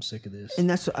 I'm sick of this.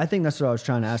 And I think that's what I was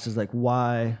trying to ask is like,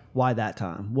 why that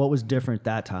time? What was different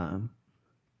that time?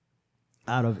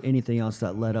 out of anything else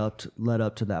that led up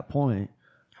to that point?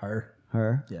 Her.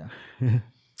 Yeah.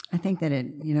 I think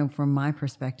that from my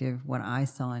perspective, what I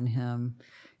saw in him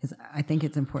is I think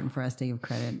it's important for us to give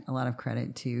a lot of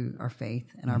credit to our faith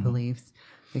and our beliefs,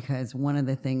 because one of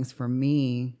the things for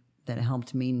me that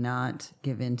helped me not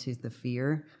give into the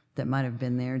fear that might have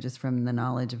been there just from the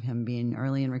knowledge of him being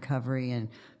early in recovery and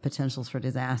potentials for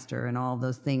disaster and all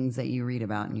those things that you read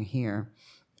about and you hear.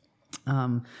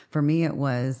 For me, it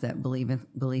was that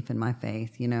belief in my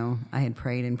faith. I had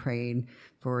prayed and prayed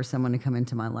for someone to come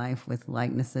into my life with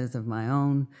likenesses of my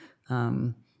own,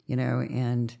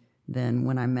 and then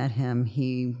when I met him,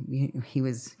 he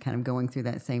was kind of going through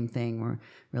that same thing. We're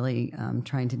really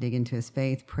trying to dig into his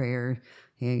faith, prayer,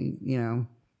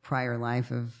 prior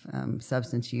life of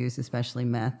substance use, especially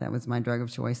meth. That was my drug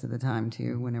of choice at the time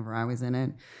too, whenever I was in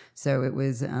it. So it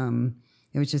was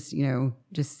just,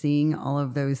 just seeing all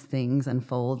of those things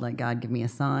unfold, like, God, give me a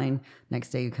sign. Next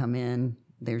day you come in,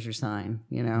 there's your sign,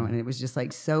 and it was just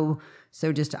like so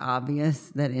just obvious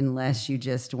that unless you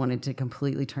just wanted to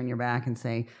completely turn your back and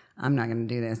say, I'm not going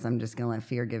to do this, I'm just going to let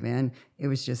fear give in, it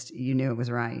was just, you knew it was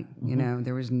right,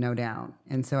 there was no doubt.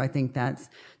 And so I think that's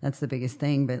the biggest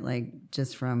thing. But like,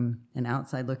 just from an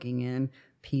outside looking in,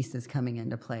 pieces coming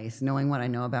into place, knowing what I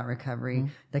know about recovery,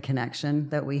 the connection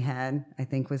that we had, I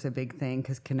think was a big thing,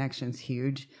 because connection's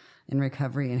huge in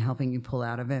recovery and helping you pull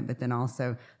out of it. But then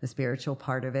also the spiritual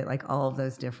part of it, like all of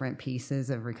those different pieces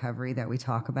of recovery that we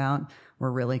talk about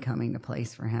were really coming to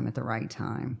place for him at the right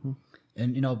time.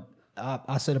 And,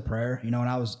 I said a prayer,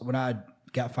 when I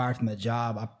got fired from that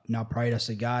job, I prayed. I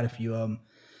said, God, if you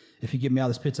get me out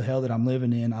of this pits of hell that I'm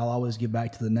living in, I'll always give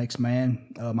back to the next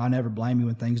man. I never blame you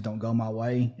when things don't go my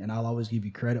way, and I'll always give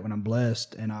you credit when I'm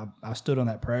blessed. And I stood on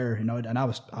that prayer, and I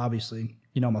was obviously,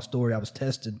 my story, I was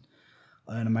tested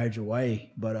in a major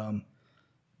way, but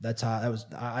that's how that was.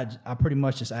 I pretty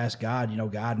much just asked God,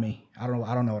 guide me. I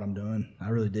don't know what I'm doing. I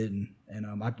really didn't. And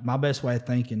my best way of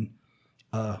thinking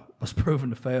was proven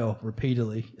to fail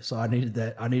repeatedly. So I needed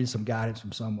that. I needed some guidance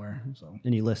from somewhere. So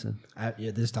And you listened.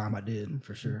 This time I did,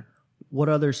 for sure. What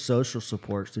other social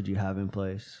supports did you have in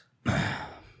place,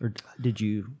 or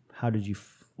how did you?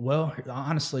 Well,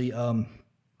 honestly,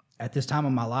 at this time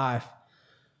of my life,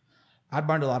 I'd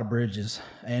burned a lot of bridges,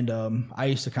 and I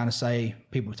used to kind of say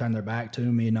people turned their back to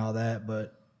me and all that,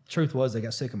 but the truth was they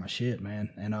got sick of my shit, man.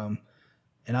 And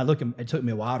it took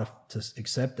me a while to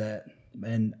accept that.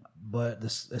 But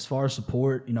as far as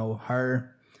support,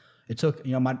 her, it took,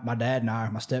 my dad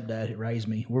and my stepdad who raised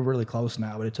me, we're really close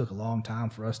now, but it took a long time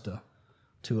for us to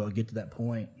get to that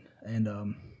point.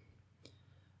 And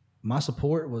my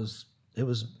support was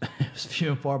few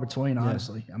and far between,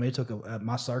 honestly. Yeah. I mean, it took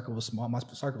my circle was small. My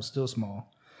circle was still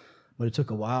small, but it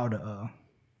took a while to,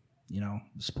 the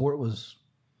support was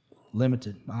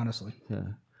limited, honestly.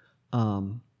 Yeah.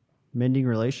 Mending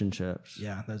relationships.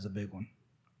 Yeah, that's a big one.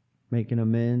 Making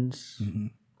amends. Mm-hmm.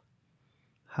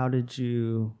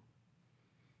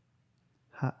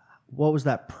 What was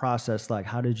that process like?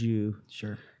 How did you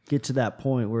get to that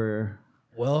point where?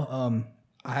 Well,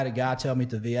 I had a guy tell me at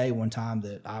the VA one time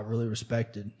that I really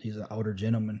respected. He's an older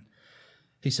gentleman.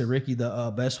 He said, Ricky,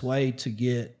 the best way to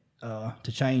get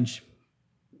to change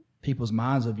people's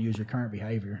minds of you is your current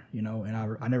behavior, and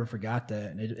I never forgot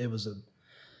that. And it was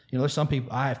there's some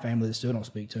people, I have family that still don't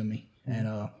speak to me,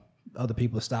 and other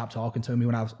people that stopped talking to me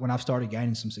when I started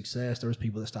gaining some success. There was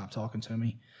people that stopped talking to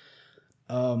me.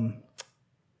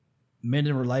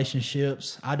 Mending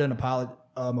relationships. I done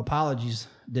apologies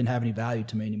didn't have any value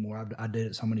to me anymore. I did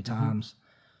it so many times.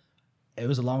 It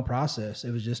was a long process.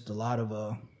 It was just a lot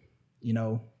of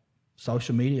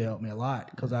social media helped me a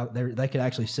lot, because they could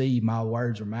actually see my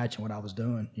words were matching what I was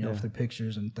doing, through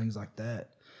pictures and things like that.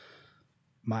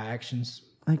 My actions.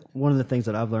 I think one of the things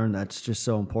that I've learned that's just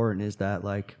so important is that,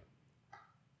 like,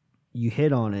 you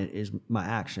hit on it, is my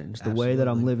actions, the way that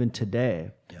I'm living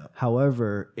today. Yep.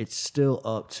 However, it's still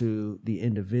up to the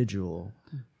individual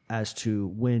as to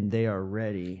when they are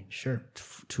ready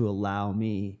to allow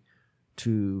me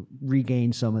to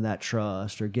regain some of that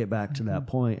trust or get back to that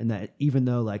point. And that even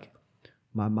though, like,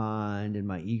 my mind and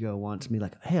my ego wants me,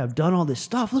 like, hey, I've done all this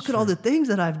stuff. Look at all the things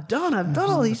that I've done. I've done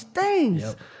all these things.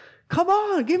 Yep. Come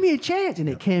on, give me a chance. And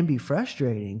it can be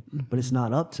frustrating, but it's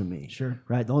not up to me. Sure.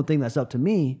 Right? The only thing that's up to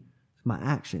me is my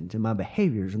actions and my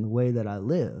behaviors and the way that I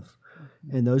live.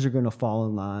 And those are going to fall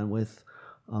in line with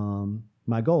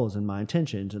my goals and my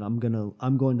intentions. And I'm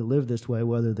going to live this way,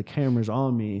 whether the camera's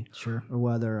on me or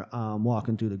whether I'm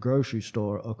walking through the grocery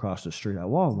store across the street at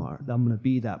Walmart. I'm going to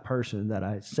be that person that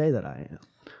I say that I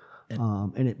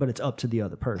am. But it's up to the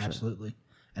other person. Absolutely.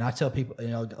 And I tell people,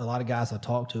 a lot of guys I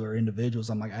talk to are individuals.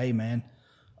 I'm like, hey, man,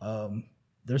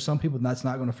 there's some people that's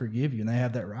not going to forgive you, and they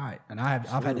have that right. And I've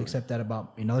had to accept that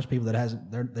about, you know, there's people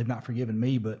that they've not forgiven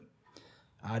me, but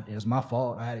it was my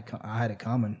fault. I had it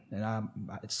coming, and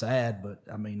it's sad, but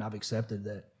I mean, I've accepted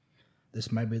that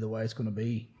this may be the way it's going to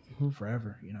be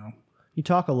forever, you know. You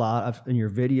talk a lot in your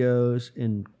videos,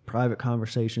 in private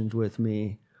conversations with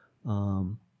me,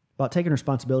 about taking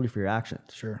responsibility for your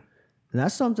actions. Sure. And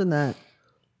that's something that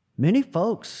many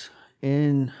folks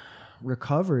in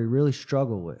recovery really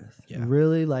struggle with. Yeah.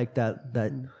 Really like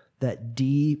that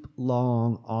deep,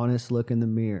 long, honest look in the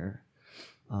mirror,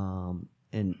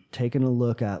 and taking a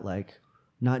look at like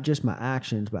not just my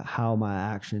actions, but how my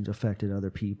actions affected other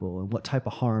people, and what type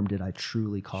of harm did I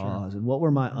truly cause, and what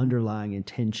were my underlying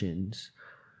intentions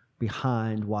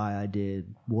behind why I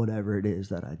did whatever it is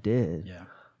that I did. Yeah.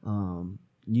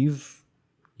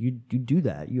 You do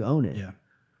that. You own it. Yeah.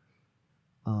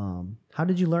 How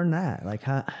did you learn that? Like,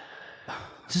 how?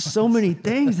 Just so many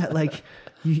things that like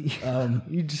you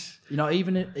just, you know,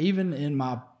 even in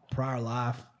my prior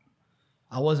life,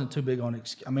 I wasn't too big on.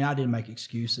 I mean, I didn't make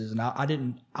excuses, and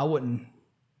I wouldn't.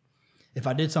 If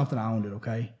I did something, I owned it.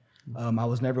 Okay. I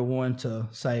was never one to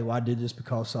say, "Well, I did this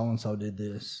because so and so did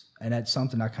this," and that's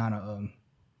something I kind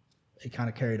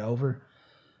of carried over.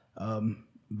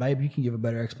 Babe, you can give a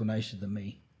better explanation than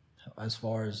me as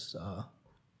far as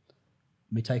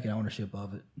me taking ownership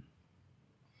of it.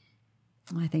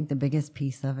 I think the biggest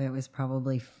piece of it was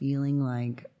probably feeling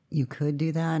like you could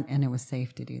do that, and it was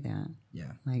safe to do that.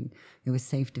 Yeah. Like it was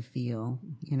safe to feel,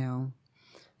 you know,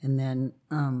 and then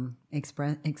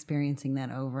experiencing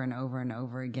that over and over and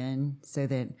over again, so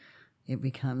that it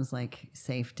becomes like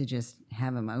safe to just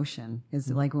have emotion. It's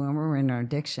like when we're in our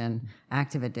addiction,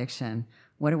 active addiction,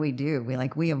 what do?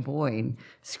 We avoid.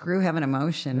 Screw having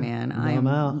emotion, man.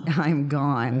 I'm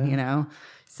gone, you know?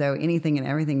 So anything and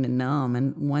everything to numb.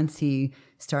 And once he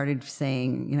started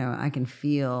saying, you know, I can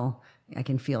feel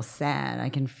sad. I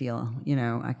can feel, you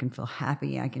know, I can feel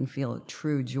happy. I can feel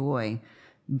true joy,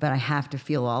 but I have to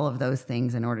feel all of those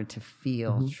things in order to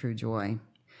feel true joy.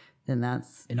 Then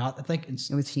that's, and I think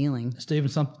it was healing. Stephen,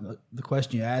 the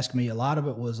question you asked me, a lot of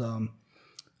it was,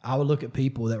 I would look at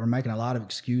people that were making a lot of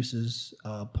excuses,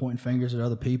 pointing fingers at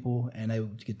other people, and they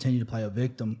would continue to play a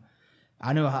victim.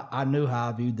 I knew how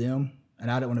I viewed them, and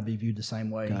I didn't want to be viewed the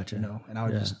same way. Gotcha. You know, and I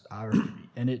would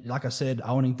and it, like I said,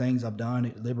 owning things I've done,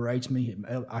 it liberates me.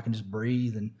 I can just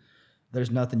breathe, and there's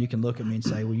nothing you can look at me and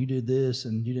say, well, you did this,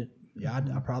 and you didn't. Yeah,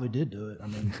 I probably did do it. I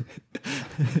mean,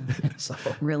 so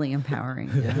really empowering.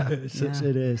 Yeah.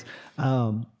 It is.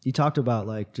 You talked about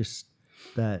like just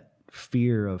that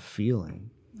fear of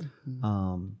feeling.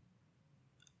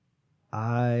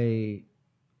 I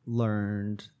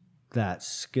learned that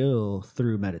skill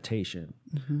through meditation.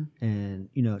 And,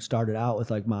 you know, it started out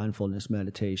with like mindfulness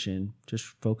meditation, just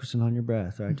focusing on your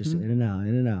breath, right? Just in and out,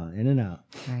 in and out, in and out.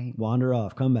 Right. Wander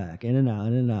off, come back, in and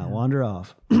out, wander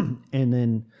off. And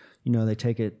then, you know, they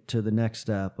take it to the next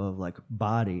step of like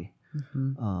body,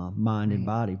 mind and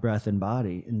body, breath and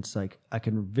body. And it's like, I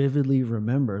can vividly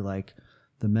remember like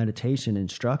the meditation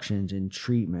instructions in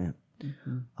treatment.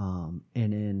 And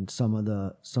in some of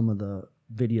the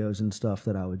videos and stuff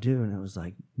that I would do, and it was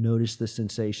like, notice the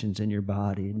sensations in your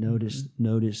body,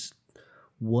 notice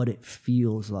what it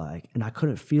feels like. And I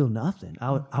couldn't feel nothing.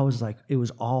 I was like, it was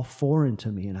all foreign to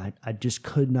me, and I just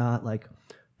could not like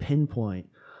pinpoint.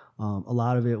 A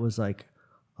lot of it was like,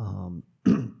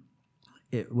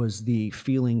 it was the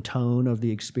feeling tone of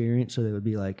the experience. So they would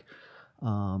be like,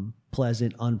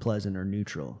 pleasant, unpleasant, or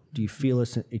neutral. Do you feel a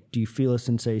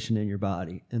sensation in your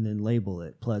body? And then label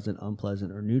it pleasant,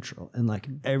 unpleasant, or neutral. And like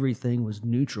everything was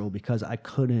neutral because I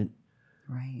couldn't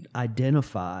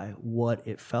identify what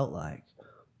it felt like.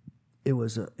 It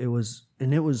was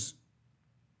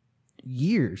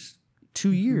years,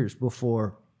 2 years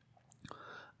before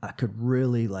I could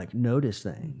really like notice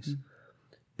things.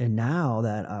 And now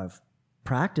that I've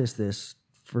practiced this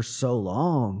for so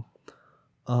long,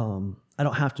 I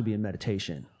don't have to be in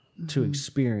meditation to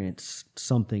experience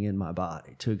something in my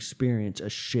body, to experience a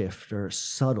shift or a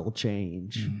subtle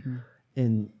change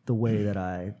in the way that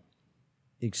I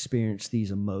experience these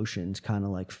emotions, kind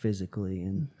of like physically.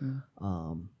 And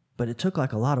but it took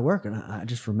like a lot of work, and I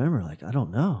just remember like, I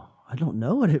don't know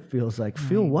what it feels like.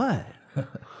 Feel what?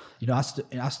 You know,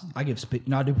 I give speak.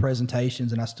 You know, I do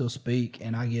presentations, and I still speak,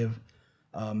 and I give.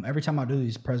 Every time I do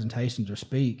these presentations or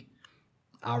speak,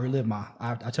 I relive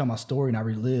I tell my story, and I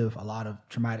relive a lot of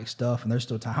traumatic stuff. And there's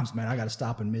still times, man, I got to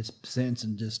stop in mid sentence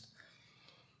and just,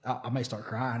 I may start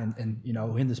crying, and you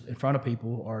know, in front of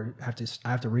people, or I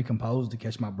have to recompose to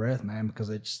catch my breath, man, because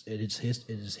it just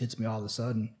hits me all of a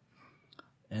sudden,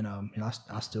 and you know,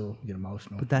 I still get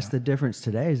emotional. But that's the difference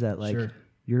today, is that like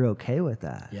you're okay with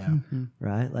that. Yeah.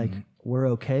 Right? Like we're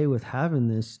okay with having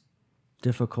this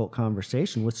difficult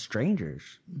conversation with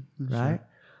strangers, right?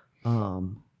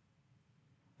 And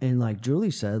like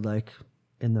Julie said, like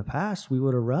in the past, we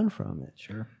would have run from it,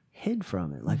 hid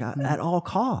from it, like at all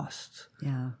costs.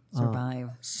 Yeah. Survive.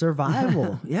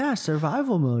 Survival. Yeah,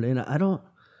 survival mode. And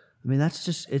that's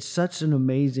just, it's such an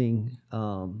amazing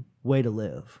way to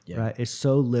live, right? It's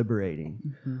so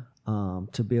liberating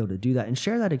to be able to do that and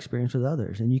share that experience with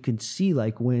others. And you can see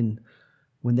like when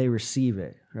they receive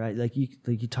it, right? Like you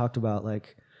talked about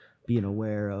like being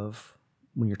aware of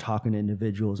when you're talking to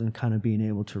individuals and kind of being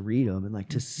able to read them and like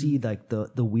to see like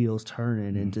the wheels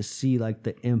turning and to see like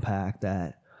the impact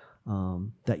that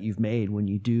you've made when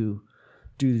you do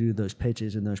those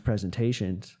pitches and those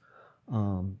presentations.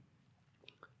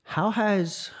 How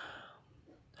has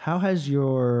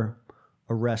your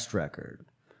arrest record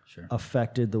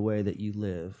affected the way that you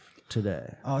live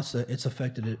today? Oh, it's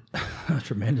affected it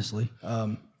tremendously.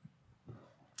 I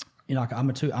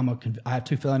have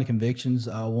 2 felony convictions,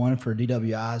 one for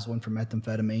DWIs, one for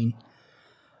methamphetamine.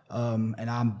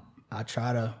 And I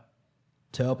try to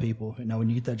tell people, when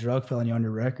you get that drug felony on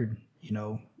your record,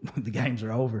 the games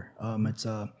are over.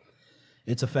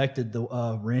 It's affected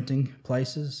the renting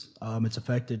places. It's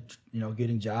affected,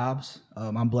 getting jobs.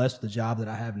 I'm blessed with the job that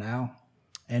I have now,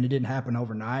 and it didn't happen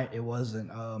overnight. It wasn't,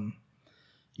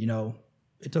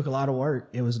 it took a lot of work.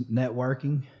 It was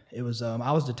networking. It was,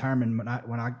 I was determined when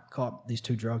I caught these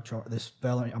 2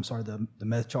 the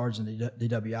meth charge and the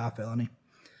DWI felony.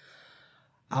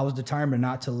 I was determined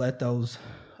not to let those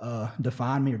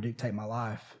define me or dictate my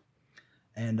life.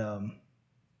 And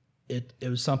it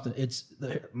was something.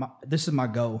 This is my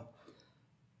goal.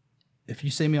 If you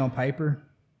see me on paper,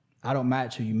 I don't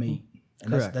match who you meet,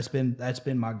 and that's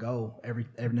been my goal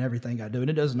everything I do. And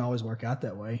it doesn't always work out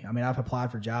that way. I mean, I've applied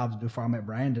for jobs before I met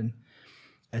Brandon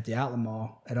at the Outlet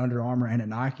Mall, at Under Armour, and at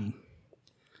Nike.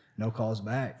 No calls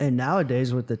back. And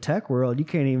nowadays with the tech world, you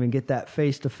can't even get that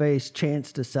face-to-face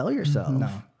chance to sell yourself. No.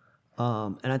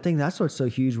 And I think that's what's so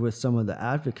huge with some of the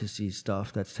advocacy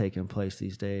stuff that's taking place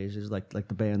these days is like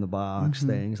the Ban the Box,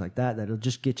 things like that, that'll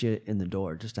just get you in the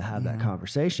door just to have that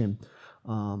conversation.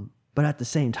 But at the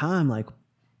same time, like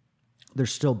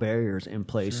there's still barriers in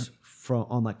place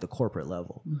on like the corporate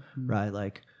level, right?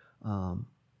 Like,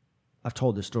 I've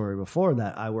told this story before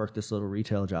that I worked this little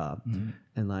retail job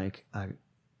and like I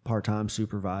part-time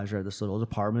supervisor at this little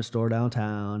department store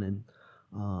downtown. And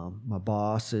my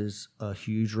boss is a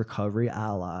huge recovery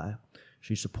ally.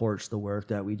 She supports the work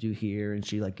that we do here, and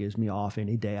she like gives me off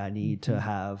any day I need to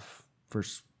have for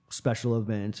special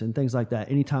events and things like that.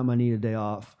 Anytime I need a day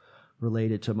off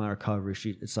related to my recovery,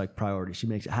 it's like priority. She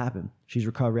makes it happen. She's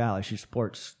recovery ally. She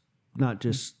supports not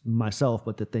just myself,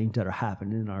 but the things that are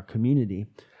happening in our community.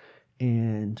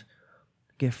 And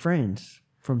get friends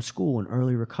from school in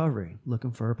early recovery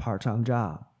looking for a part-time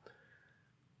job.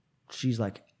 She's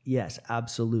like, yes,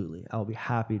 absolutely. I'll be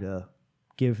happy to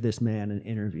give this man an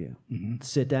interview.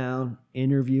 Sit down,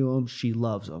 interview him. She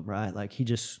loves him, right? Like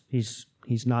he's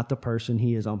not the person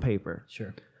he is on paper.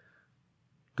 Sure.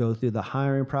 Go through the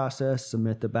hiring process,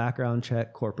 submit the background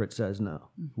check. Corporate says no.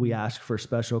 We ask for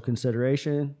special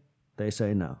consideration. They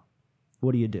say no.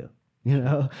 What do you do?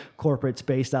 Corporate's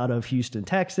based out of Houston,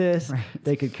 Texas. Right.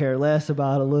 They could care less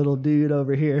about a little dude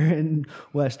over here in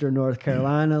Western North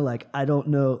Carolina. Like, I don't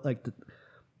know,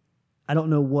 I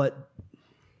don't know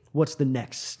what's the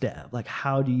next step. Like,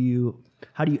 how do you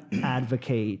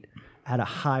advocate at a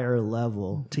higher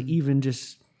level to even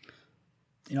just,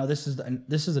 this is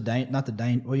it's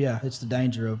the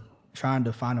danger of trying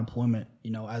to find employment,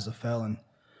 as a felon.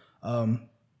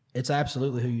 It's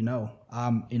absolutely who you know.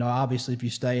 Obviously, if you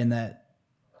stay in that,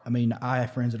 I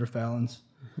have friends that are felons,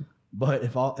 but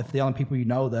if the only people you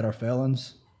know that are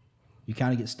felons, you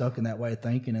kind of get stuck in that way of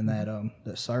thinking in that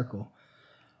that circle.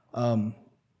 When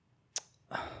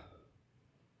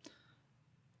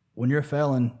you're a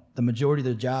felon, the majority of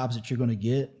the jobs that you're going to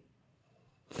get,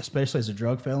 especially as a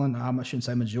drug felon, I shouldn't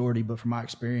say majority, but from my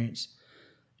experience,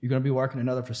 you're going to be working in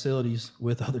other facilities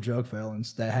with other drug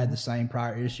felons that had the same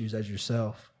prior issues as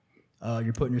yourself.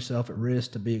 You're putting yourself at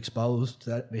risk to be exposed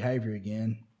to that behavior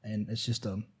again, and it's just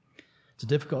it's a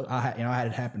difficult. I had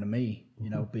it happen to me.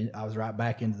 I was right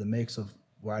back into the mix of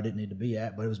where I didn't need to be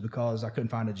at, but it was because I couldn't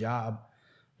find a job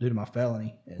due to my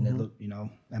felony, and it looked,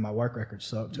 and my work record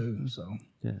sucked too. So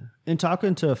yeah. And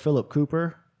talking to Philip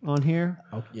Cooper on here,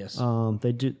 oh yes,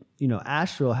 they do.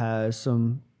 Asheville has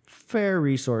some fair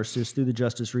resources through the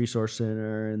Justice Resource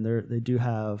Center, and they do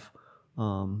have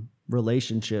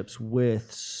relationships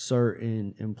with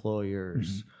certain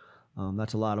employers.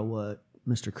 That's a lot of what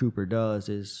Mr. Cooper does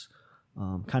is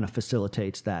kind of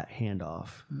facilitates that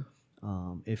handoff.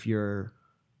 If you're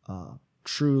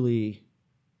truly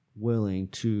willing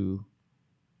to,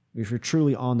 if you're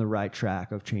truly on the right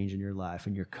track of changing your life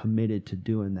and you're committed to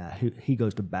doing that, he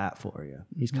goes to bat for you.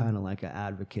 He's kind of like an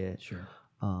advocate. Sure.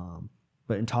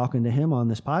 But in talking to him on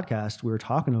this podcast, we were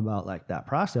talking about like that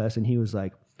process, and he was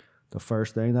like, the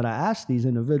first thing that I ask these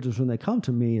individuals when they come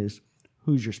to me is,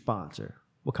 who's your sponsor?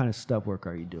 What kind of step work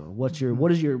are you doing? What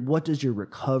does your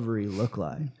recovery look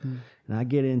like? And I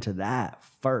get into that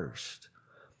first.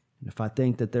 And if I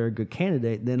think that they're a good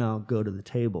candidate, then I'll go to the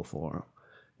table for them.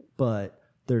 But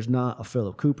there's not a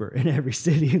Philip Cooper in every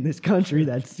city in this country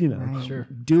that's,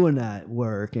 doing that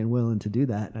work and willing to do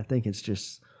that. And I think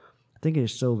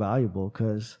it's so valuable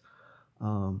because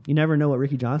you never know what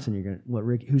Ricky Johnson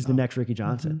who's the next Ricky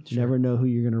Johnson. You never know who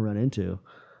you're going to run into.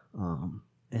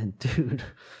 And dude,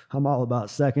 I'm all about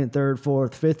second, third,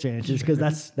 fourth, fifth chances because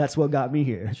that's what got me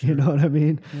here. You know what I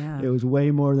mean? Yeah. It was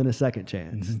way more than a second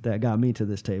chance that got me to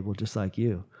this table, just like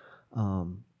you.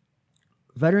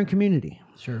 Veteran community.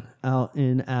 Sure. Out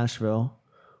in Asheville.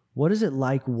 What is it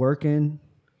like working,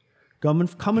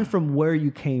 coming from where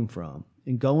you came from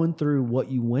and going through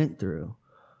what you went through,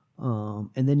 and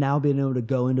then now being able to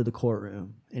go into the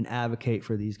courtroom and advocate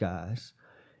for these guys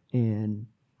and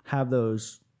have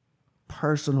those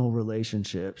personal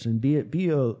relationships and be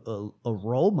a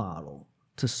role model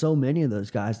to so many of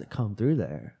those guys that come through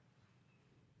there?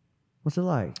 What's it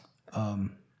like?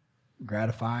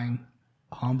 Gratifying,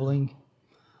 humbling.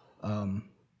 In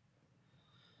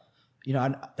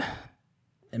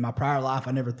my prior life,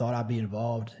 I never thought I'd be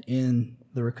involved in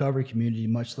the recovery community,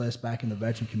 much less back in the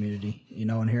veteran community,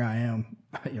 and here I am,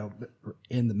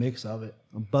 in the mix of it.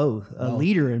 Both, a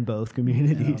leader in both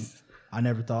communities. I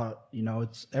never thought,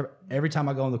 it's every time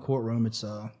I go in the courtroom, it's,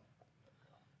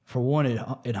 for one,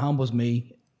 it humbles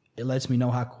me. It lets me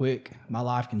know how quick my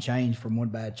life can change from one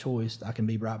bad choice. I can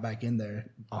be right back in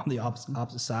there on the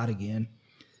opposite side again.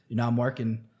 I'm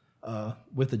working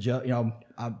with the judge.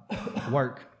 I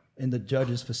work in the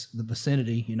judge's the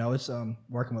vicinity. It's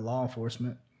working with law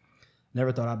enforcement.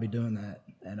 Never thought I'd be doing that,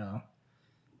 and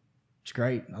it's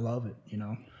great. I love it.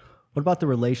 What about the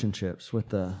relationships with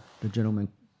the gentleman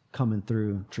coming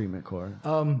through treatment court?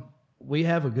 We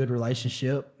have a good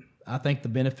relationship. I think the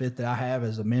benefit that I have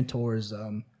as a mentor is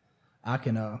I'm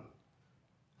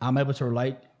able to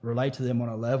relate to them on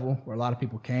a level where a lot of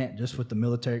people can't, just with the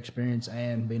military experience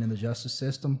and being in the justice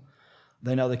system.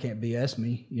 They know they can't BS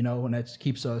me, and that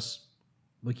keeps us,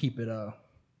 we keep it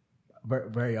very,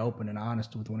 very open and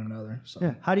honest with one another. So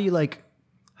yeah. How do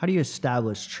you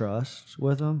establish trust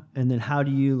with them, and then how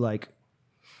do you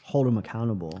hold them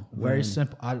accountable? Very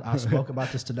simple. I spoke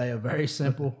about this today. A very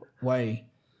simple way.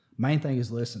 Main thing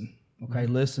is listen. Okay,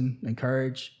 listen,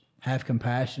 encourage, have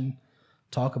compassion,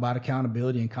 talk about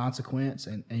accountability and consequence.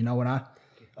 And when I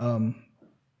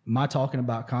my talking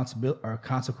about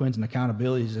consequence and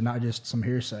accountability is not just some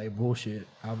hearsay bullshit.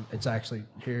 It's actually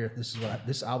here. This is what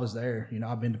I was there.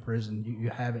 I've been to prison.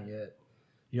 You haven't yet.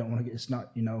 You don't want to get. It's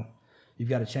not. You've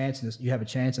got a chance in this. You have a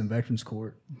chance in veterans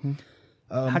court.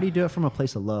 Mm-hmm. How do you do it from a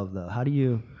place of love, though? How do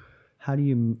you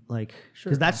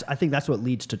because I think that's what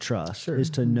leads to trust,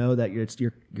 is to know that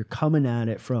you're coming at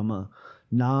it from a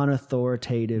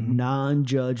non-authoritative,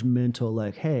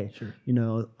 non-judgmental, hey,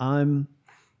 I'm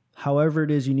however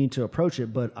it is you need to approach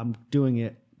it, but I'm doing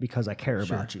it because I care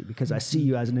about you, because I see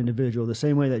you as an individual, the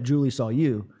same way that Julie saw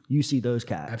you see those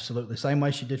cats. Absolutely. Same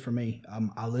way she did for me.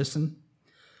 I listen.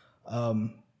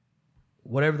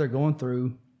 Whatever they're going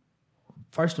through,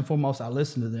 first and foremost, I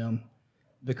listen to them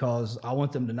because I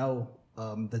want them to know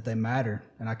that they matter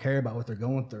and I care about what they're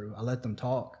going through. I let them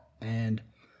talk, and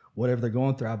whatever they're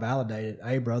going through, I validate it.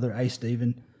 Hey, brother. Hey,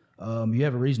 Stephen. You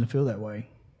have a reason to feel that way,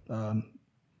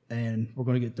 and we're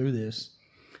going to get through this.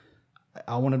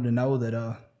 I want them to know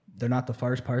that they're not the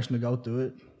first person to go through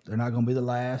it. They're not going to be the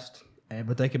last,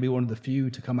 but they could be one of the few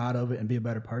to come out of it and be a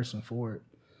better person for it.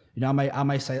 I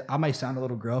may sound a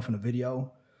little gruff in a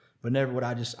video, but never would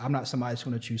I'm not somebody that's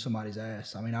going to chew somebody's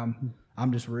ass. I mean,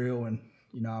 I'm just real, and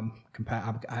I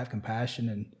have compassion,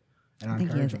 and I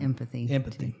think he has them. empathy.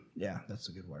 Empathy, yeah, that's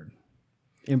a good word.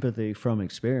 Empathy from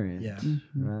experience. Yeah,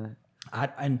 right.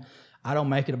 I don't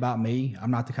make it about me.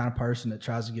 I'm not the kind of person that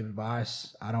tries to give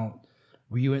advice. I don't.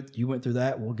 Well, you went through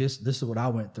that. Well, this is what I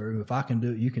went through. If I can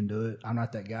do it, you can do it. I'm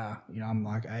not that guy. I'm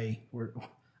like, hey, we're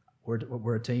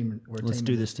a team. Let's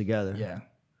do this together. Yeah.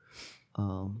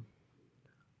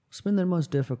 What's been the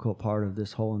most difficult part of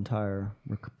this whole entire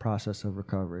process of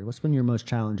recovery? What's been your most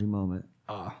challenging moment?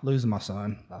 Losing my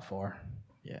son by far.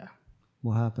 Yeah.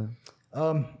 What happened?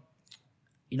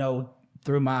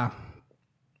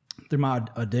 Through through my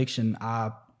addiction,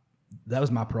 that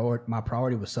was my priority. My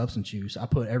priority was substance use. I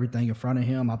put everything in front of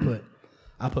him. I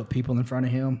put people in front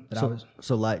of him.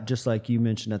 So like just like you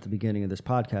mentioned at the beginning of this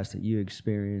podcast that you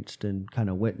experienced and kind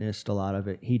of witnessed a lot of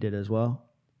it, he did as well.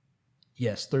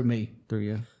 Yes, through me. Through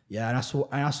you. Yeah, and I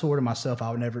swore to myself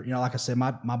I would never, like I said,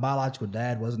 my biological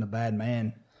dad wasn't a bad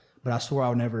man, but I swore I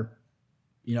would never,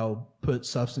 put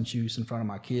substance use in front of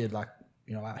my kid like,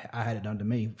 I had it done to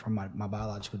me from my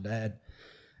biological dad.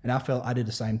 And I felt I did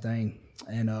the same thing.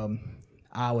 And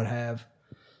I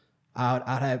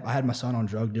had my son on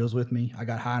drug deals with me. I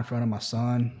got high in front of my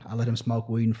son. I let him smoke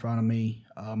weed in front of me.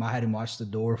 I had him watch the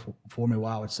door for me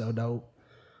while I would sell dope.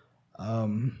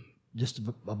 Just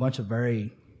a bunch of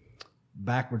very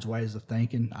backwards ways of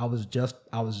thinking. I was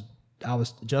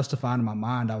justifying in my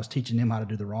mind. I was teaching him how to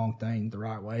do the wrong thing the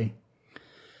right way.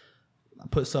 I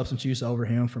put substance use over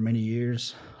him for many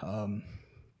years.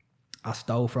 I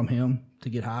stole from him to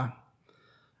get high.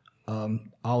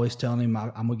 Always telling him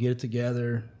I'm gonna get it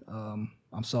together.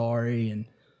 I'm sorry, and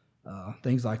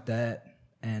things like that.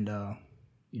 And I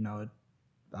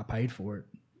paid for it.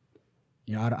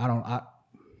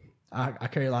 I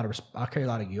carry a lot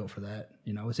of guilt for that.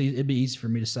 It'd be easy for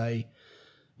me to say,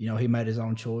 he made his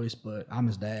own choice, but I'm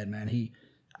his dad, man.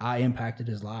 I impacted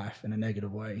his life in a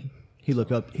negative way. He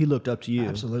looked up to you.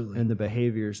 Absolutely. And the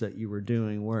behaviors that you were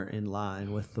doing weren't in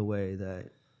line with the way that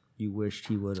you wished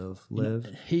he would have lived.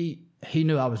 He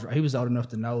knew he was old enough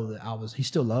to know that he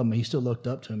still loved me. He still looked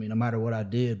up to me no matter what I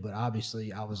did, but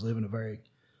obviously I was living a very,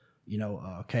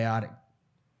 chaotic,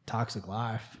 toxic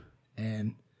life.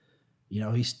 And,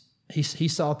 he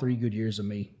saw 3 good years of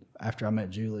me after I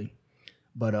met Julie.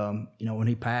 But, when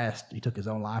he passed, he took his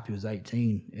own life. He was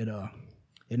 18.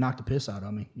 It knocked the piss out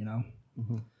of me,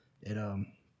 Mm-hmm.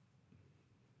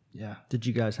 Yeah. Did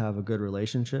you guys have a good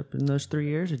relationship in those 3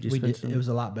 years? Did you? It was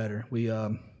a lot better.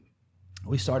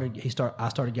 I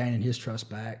started gaining his trust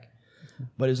back,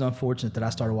 but it was unfortunate that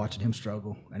I started watching him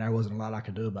struggle, and there wasn't a lot I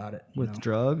could do about it. With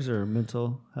drugs or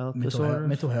mental health disorders?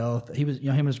 Mental health. He was, him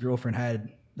and his girlfriend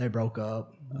they broke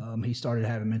up. He started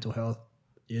having mental health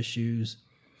issues.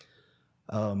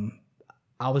 I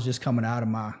was just coming out of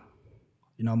my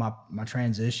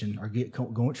transition or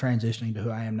transitioning to who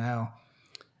I am now.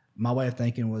 My way of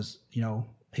thinking was,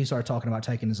 he started talking about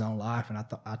taking his own life, and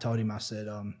I told him, I said,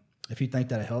 if you think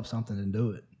that'll help something, then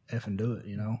do it. Effing do it,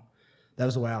 That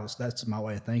was the way that's my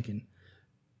way of thinking.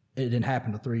 It didn't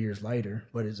happen until 3 years later,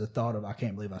 but it's a thought of, I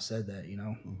can't believe I said that,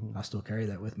 Mm-hmm. I still carry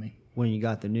that with me. When you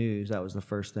got the news, that was the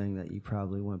first thing that you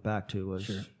probably went back to was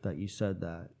that you said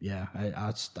that. Yeah,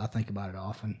 I think about it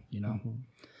often, Mm-hmm.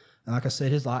 And like I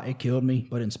said, his life, it killed me,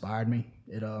 but it inspired me.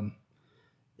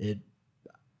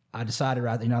 I decided,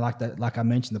 like I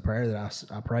mentioned the prayer that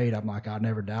I prayed. I'm like, I'll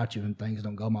never doubt you when things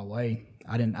don't go my way.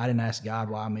 I didn't ask God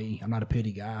why me. I'm not a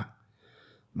pity guy.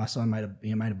 My son made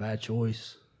a bad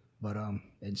choice, but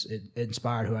it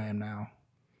inspired who I am now.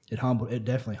 It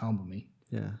definitely humbled me.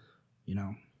 Yeah.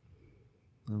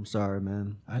 I'm sorry,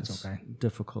 man. That's okay.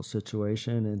 Difficult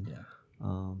situation, and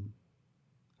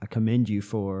I commend you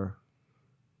for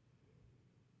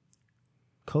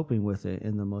coping with it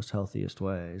in the most healthiest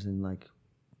ways, and like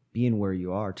being where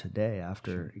you are today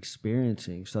after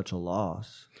experiencing such a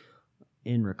loss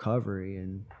in recovery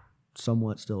and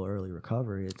somewhat still early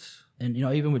recovery. And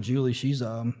even with Julie, she's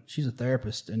a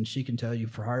therapist, and she can tell you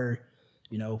for her,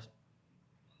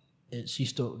 she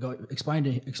still explain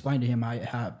to him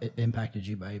how it impacted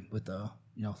you, babe, with the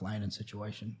Landon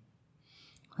situation.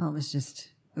 Well, it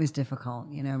was difficult,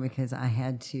 because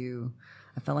I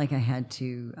felt like I had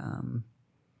to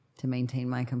maintain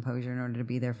my composure in order to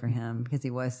be there for him, because he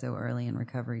was so early in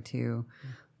recovery too.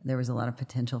 There was a lot of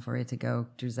potential for it to go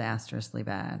disastrously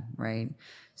bad, right?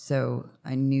 So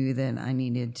I knew that I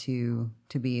needed to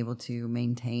be able to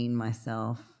maintain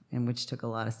myself, and which took a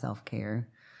lot of self-care.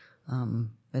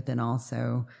 But then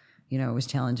also, it was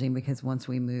challenging because once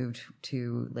we moved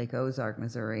to Lake Ozark,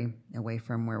 Missouri, away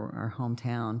from our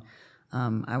hometown,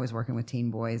 I was working with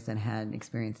teen boys that had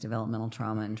experienced developmental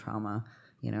trauma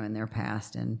in their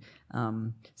past, and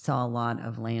saw a lot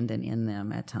of Landon in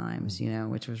them at times,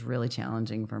 which was really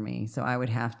challenging for me. So I would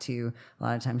have to, a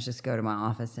lot of times, just go to my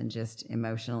office and just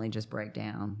emotionally just break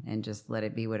down and just let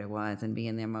it be what it was and be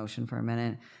in the emotion for a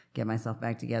minute, get myself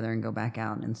back together and go back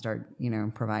out and start,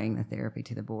 providing the therapy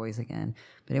to the boys again.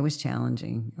 But it was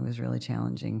challenging. It was really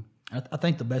challenging. I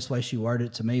think the best way she worded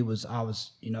it to me was, I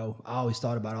always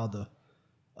thought about all the,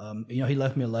 he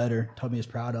left me a letter, told me he was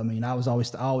proud of me, and I always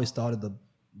thought of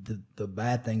the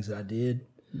bad things that I did.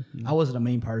 Mm-hmm. I wasn't a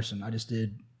mean person. I just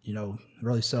did,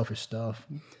 really selfish stuff.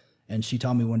 And she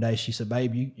told me one day, she said,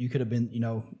 babe, you could have been,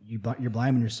 you're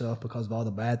blaming yourself because of all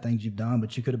the bad things you've done,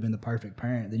 but you could have been the perfect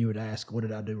parent. Then you would ask, what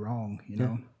did I do wrong? You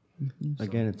know? Mm-hmm.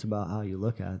 Again, it's about how you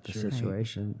look at the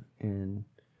situation. And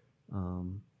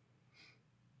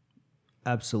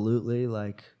absolutely,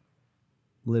 like,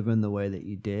 living the way that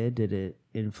you did it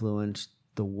influence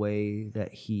the way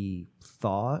that he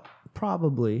thought?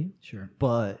 Probably. Sure.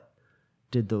 But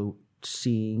did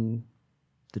seeing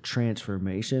the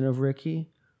transformation of Ricky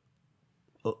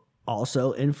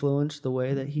also influence the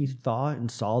way that he thought and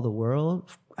saw the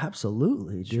world?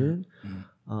 Absolutely, dude. Sure.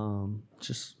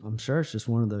 Mm-hmm. I'm sure it's just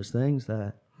one of those things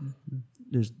that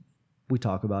we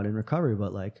talk about in recovery,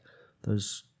 but like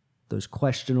those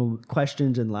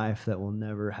questions in life that we'll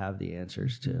never have the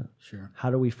answers to. Sure.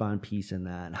 How do we find peace in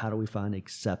that? And how do we find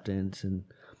acceptance and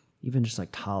even just like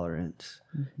tolerance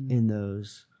in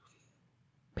those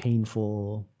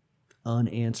painful,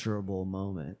 unanswerable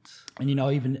moments? And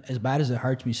even as bad as it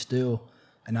hurts me still,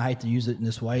 and I hate to use it in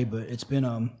this way, but it's been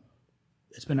an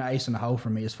ace in the hole for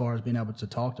me as far as being able to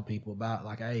talk to people about,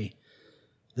 like, hey,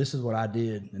 this is what I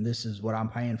did and this is what I'm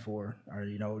paying for, or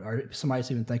or if somebody's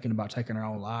even thinking about taking their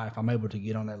own life, I'm able to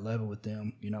get on that level with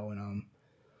them, and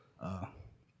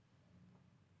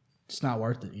it's not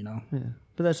worth it, Yeah.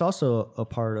 But that's also a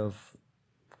part of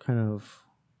kind of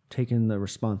taking the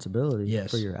responsibility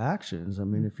for your actions. I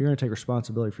mean, if you're going to take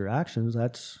responsibility for your actions,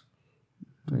 that's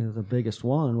the biggest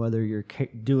one, whether you're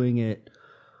doing it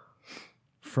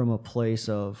from a place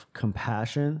of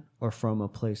compassion or from a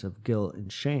place of guilt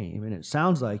and shame. And it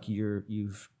sounds like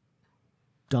you've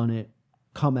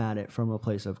come at it from a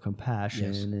place of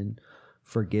compassion and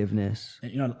forgiveness.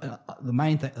 And, the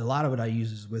main thing, a lot of it I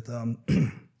use is with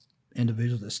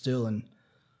individuals that still in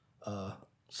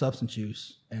substance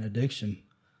use and addiction.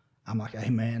 I'm like, hey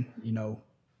man,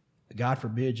 God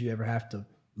forbid you ever have to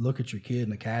look at your kid in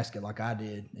the casket like I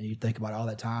did, and you think about all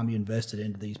that time you invested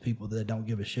into these people that don't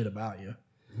give a shit about you.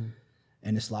 Mm-hmm.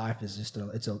 And this life is just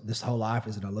this whole life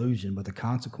is an illusion, but the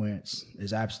consequence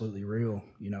is absolutely real.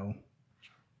 You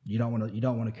don't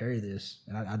want to carry this,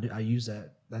 and I use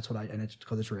that. That's what and it's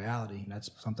because it's reality, and that's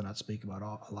something I speak about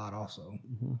a lot also.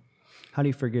 Mm-hmm. How do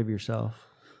you forgive yourself?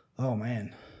 Oh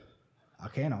man, I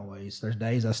can't always. There's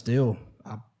days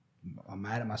I'm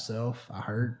mad at myself. I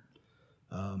hurt.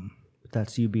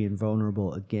 That's you being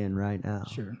vulnerable again right now.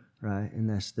 Sure. Right, and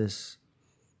that's this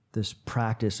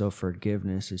practice of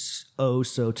forgiveness is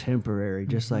so temporary,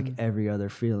 just like every other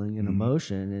feeling and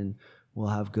emotion. And we'll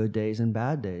have good days and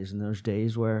bad days, and there's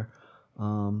days where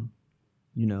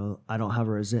I don't have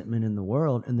a resentment in the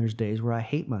world, and there's days where I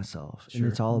hate myself. Sure.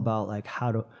 And it's all about like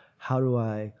how do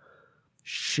I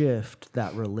shift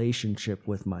that relationship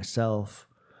with myself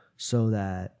so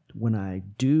that when I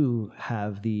do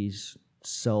have these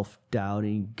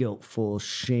self-doubting, guiltful,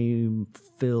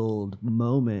 shame-filled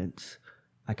moments,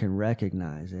 I can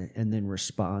recognize it and then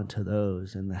respond to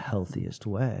those in the healthiest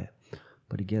way.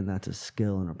 But again, that's a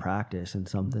skill and a practice and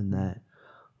something that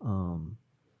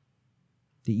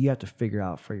that you have to figure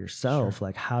out for yourself. Sure.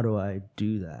 Like, how do I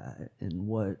do that, and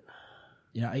what?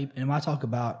 And when I talk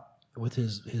about with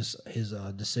his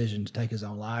decision to take his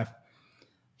own life,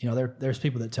 there's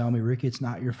people that tell me, Ricky, it's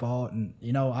not your fault, and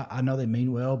I know they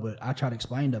mean well, but I try to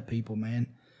explain to people, man,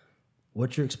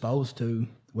 what you're exposed to,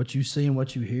 what you see and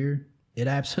what you hear, it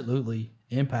absolutely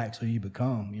impacts who you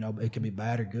become. It can be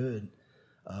bad or good.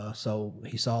 So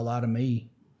he saw a lot of me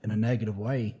in a negative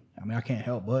way. I mean, I can't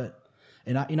help but,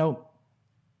 and I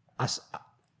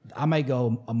may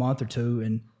go a month or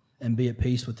two and be at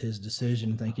peace with his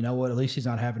decision and think, at least he's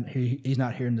not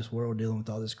here in this world dealing with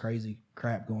all this crazy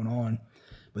crap going on.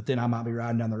 But then I might be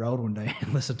riding down the road one day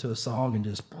and listen to a song and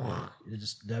it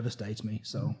just devastates me.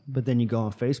 So, but then you go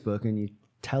on Facebook and you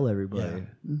tell everybody,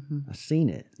 I've seen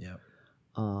it. Yeah.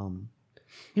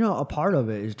 A part of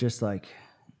it is just like,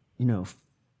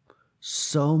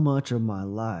 so much of my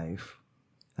life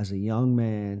as a young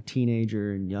man,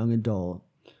 teenager, and young adult,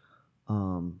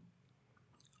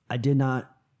 I did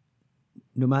not,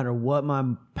 no matter what my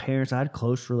parents, I had a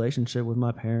close relationship with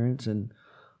my parents, and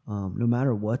no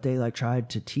matter what they tried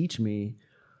to teach me,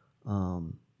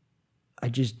 I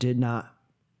just did not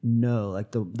know.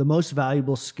 Like the most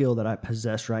valuable skill that I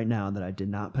possess right now that I did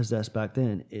not possess back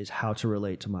then is how to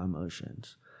relate to my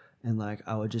emotions. And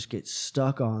I would just get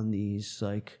stuck on these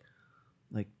like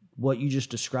what you just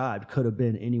described could have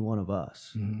been any one of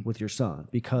us with your son,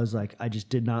 because I just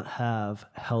did not have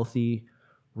healthy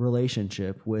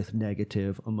relationship with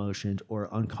negative emotions or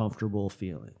uncomfortable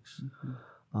feelings.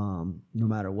 No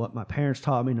matter what my parents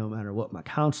taught me, no matter what my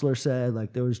counselor said,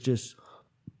 there was just,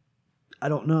 I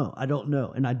don't know.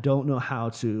 And I don't know how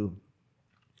to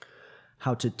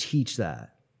teach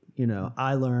that. You know,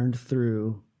 I learned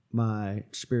through my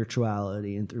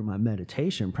spirituality and through my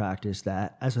meditation practice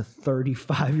that as a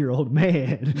 35-year-old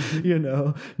man, you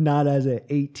know, not as an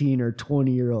 18 or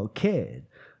 20-year-old kid,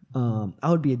 I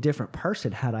would be a different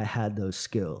person had I had those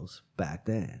skills back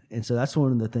then. And so that's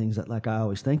one of the things that like I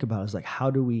always think about is like, how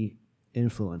do we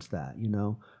influence that? You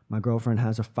know, my girlfriend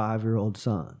has a 5-year-old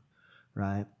son,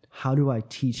 right? How do I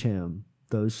teach him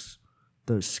those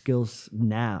skills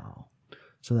now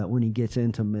so that when he gets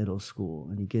into middle school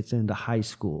and he gets into high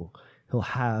school, he'll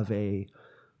have a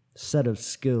set of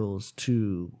skills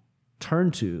to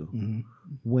turn to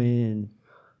when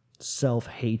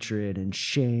self-hatred and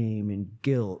shame and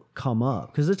guilt come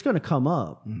up? Because it's going to come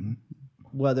up,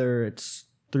 whether it's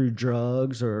through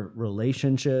drugs or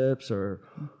relationships or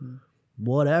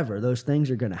whatever. Those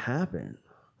things are going to happen.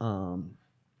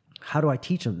 How do I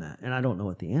teach them that? And I don't know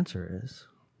what the answer is.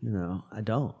 You know, I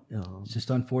don't. It's just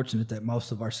unfortunate that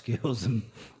most of our skills and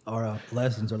our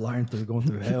lessons are learned through going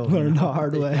through hell. Learn the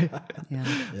hard way. Yeah.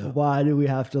 Why do we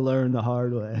have to learn the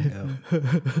hard way?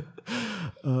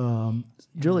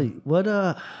 Julie,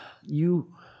 what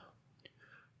you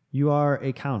are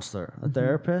a counselor, a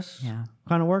therapist? Yeah. What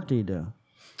kind of work do you do?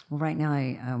 Well, right now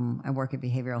I work at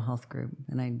Behavioral Health Group,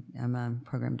 and I'm a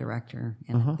program director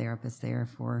and a therapist there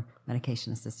for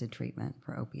medication-assisted treatment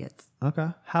for opiates. Okay.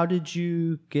 How did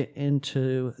you get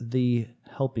into the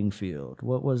helping field?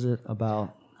 What was it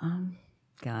about?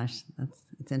 Gosh,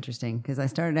 it's interesting because I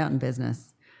started out in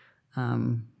business,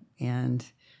 and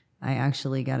I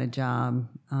actually got a job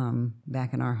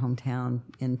back in our hometown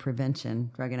in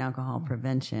prevention, drug and alcohol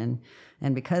prevention,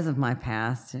 and because of my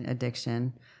past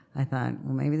addiction, I thought,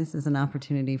 well, maybe this is an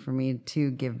opportunity for me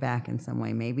to give back in some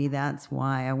way. Maybe that's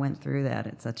why I went through that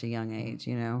at such a young age,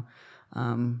 you know.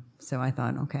 So I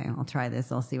thought, okay, I'll try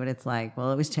this. I'll see what it's like.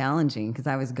 Well, it was challenging because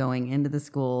I was going into the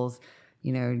schools,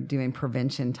 you know, doing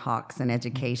prevention talks and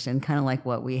education, kind of like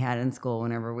what we had in school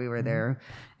whenever we were there.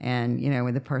 And, you know,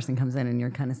 when the person comes in and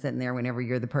you're kind of sitting there whenever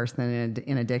you're the person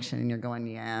in addiction and you're going,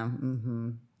 yeah,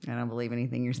 I don't believe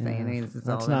anything you're saying. I mean, this is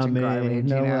all a bunch of garbage,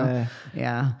 no you know? way.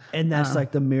 Yeah. And that's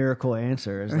like the miracle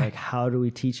answer is like, how do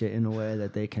we teach it in a way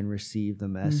that they can receive the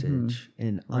message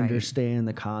and understand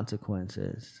the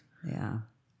consequences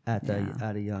at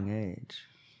a young age?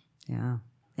 Yeah.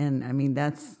 And I mean,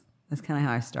 that's kind of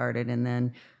how I started. And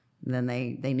then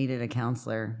they needed a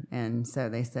counselor. And so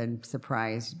they said,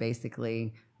 surprise,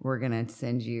 basically, we're going to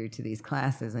send you to these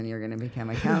classes and you're going to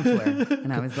become a counselor.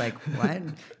 And I was like, what?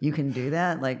 You can do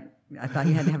that? Like, I thought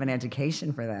you had to have an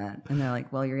education for that. And they're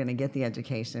like, well, you're going to get the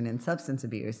education in substance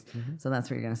abuse. So that's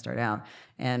where you're going to start out.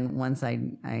 And once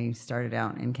I started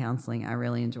out in counseling, I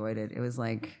really enjoyed it. It was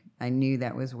like, I knew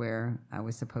that was where I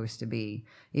was supposed to be,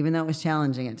 even though it was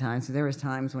challenging at times. So there was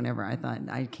times whenever I thought,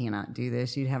 I cannot do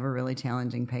this. You'd have a really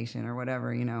challenging patient or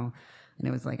whatever, you know. And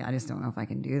it was like, I just don't know if I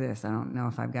can do this. I don't know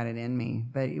if I've got it in me.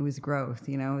 But it was growth,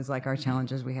 you know. It was like our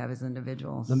challenges we have as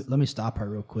individuals. Let me stop her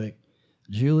real quick.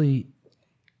 Julie,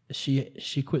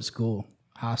 she quit school,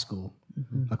 high school,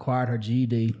 acquired her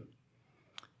GED,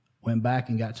 went back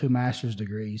and got 2 master's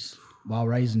degrees while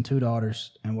raising 2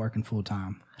 daughters and working full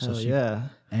time. So yeah.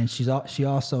 And she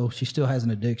still has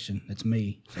an addiction. It's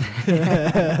me.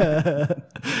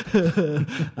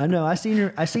 I know. I seen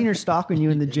her stalking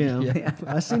you in the gym. Yeah.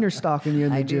 I seen her stalking you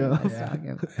in the gym.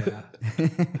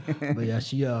 But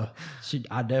yeah,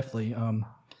 I definitely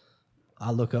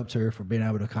I look up to her for being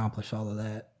able to accomplish all of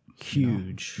that.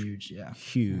 Huge, you know, huge, yeah,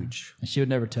 huge. And she would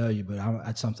never tell you, but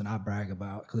that's something I brag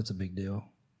about because it's a big deal.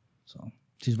 So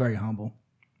she's very humble.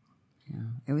 Yeah.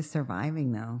 It was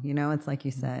surviving though. You know, it's like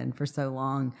you said, for so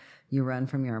long you run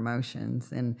from your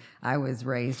emotions. And I was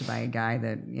raised by a guy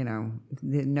that, you know,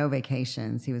 no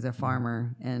vacations. He was a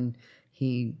farmer and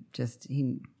he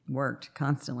worked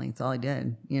constantly. It's all he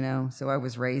did, you know? So I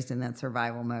was raised in that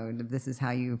survival mode. This is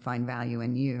how you find value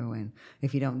in you. And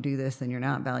if you don't do this, then you're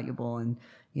not valuable. And,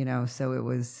 you know, so it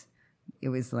was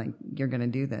like, you're going to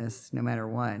do this no matter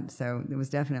what. So there was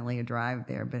definitely a drive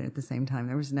there. But at the same time,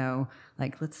 there was no,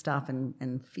 like, let's stop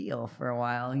and feel for a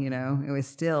while, you know. It was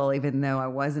still, even though I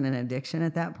wasn't in addiction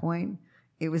at that point,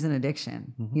 it was an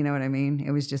addiction. Mm-hmm. You know what I mean?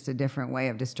 It was just a different way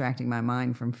of distracting my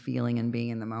mind from feeling and being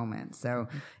in the moment. So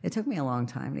it took me a long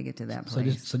time to get to that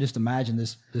place. So just imagine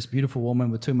this beautiful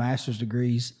woman with 2 master's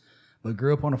degrees, but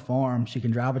grew up on a farm. She can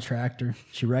drive a tractor.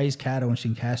 She raised cattle and she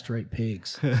can castrate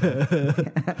pigs.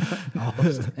 All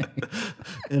those things.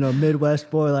 And a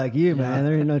Midwest boy like you, man,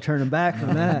 there ain't no turning back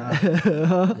from that.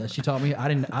 Yeah, she taught me. I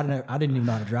didn't even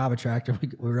know how to drive a tractor.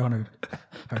 We were on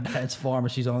her dad's farm,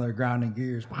 and she's on there grinding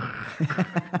gears.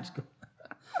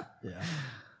 Yeah.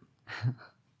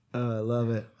 I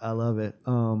love it.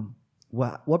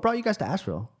 What brought you guys to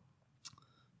Asheville?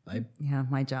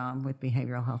 my job with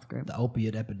Behavioral Health Group. The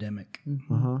opiate epidemic.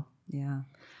 Yeah.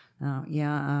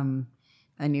 Yeah.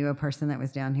 I knew a person that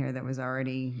was down here that was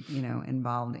already,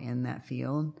 involved in that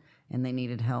field, and they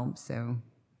needed help. So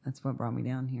that's what brought me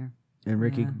down here. And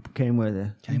Ricky came with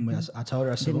it. Came with us. I told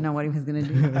her, I said, Didn't know what he was going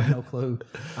to do. I had no clue.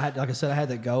 Like I said, I had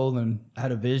that goal and I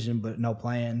had a vision, but no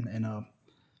plan. And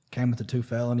came with the 2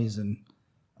 felonies and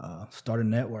started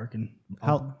networking.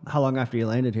 How long after you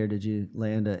landed here did you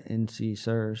land at NC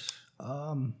Serves?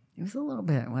 It was a little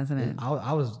bit, wasn't it?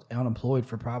 I was unemployed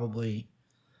for probably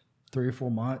 3 or 4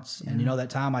 months, and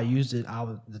that time I used it.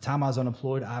 The time I was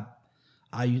unemployed,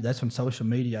 I used, that's when social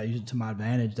media, I used it to my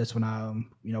advantage. That's when I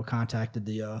contacted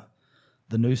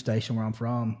the news station where I'm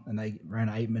from, and they ran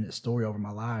an 8-minute story over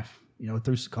my life,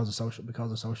 because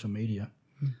of social media.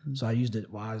 So I used it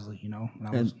wisely,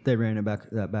 And they ran it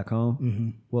back home. Mm-hmm.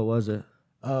 What was it?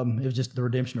 It was just the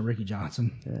redemption of Ricky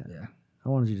Johnson. Yeah. I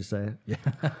wanted you to say it. Yeah.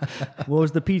 What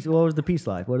was the piece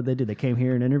like? What did they do? They came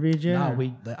here and interviewed you?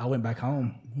 No, I went back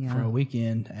home for a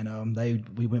weekend, and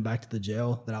we went back to the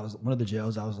jail one of the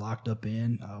jails I was locked up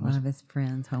in. One of his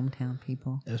friends, hometown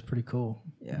people. It was pretty cool.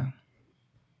 Yeah.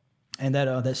 And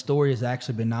that story has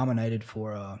actually been nominated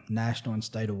for a national and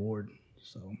state award.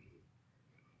 So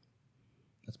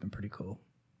that's been pretty cool.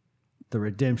 The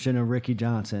redemption of Ricky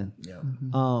Johnson. Yeah.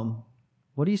 Mm-hmm.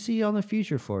 What do you see on the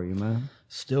future for you, man?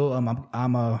 Still,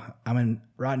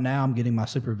 right now I'm getting my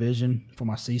supervision for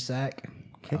my CSAC.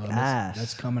 Kick ass.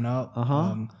 That's coming up.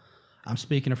 Uh-huh. I'm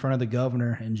speaking in front of the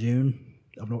governor in June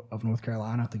of North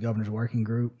Carolina, the governor's working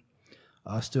group.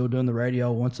 Still doing the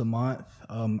radio once a month.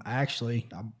 Actually,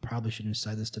 I probably shouldn't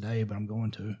say this today, but I'm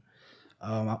going to.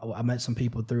 I met some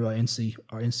people through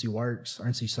NC Works or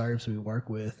NC Serves who we work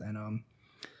with, and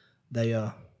they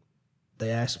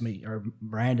asked me, or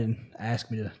Brandon asked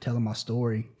me to tell them my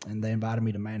story, and they invited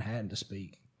me to Manhattan to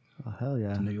speak. Oh, hell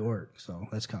yeah. To New York. So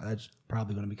that's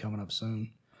probably going to be coming up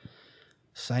soon.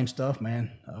 Same stuff,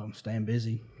 man. Staying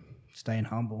busy, staying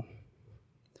humble.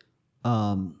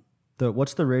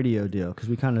 What's the radio deal? Because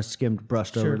we kind of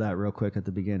brushed over that real quick at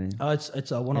the beginning. It's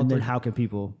a 103. And then how can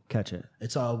people catch it?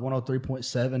 It's a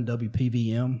 103.7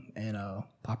 WPVM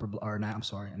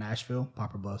and Nashville.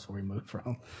 Poplar Bluff's where we moved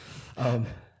from.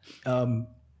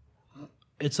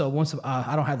 It's once.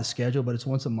 I don't have the schedule, but it's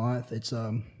once a month. It's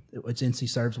NC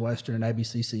Serves Western and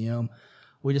ABCCM.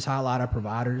 We just highlight our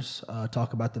providers,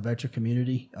 talk about the veteran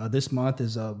community. This month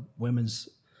is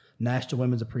National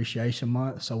Women's Appreciation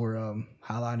Month, so we're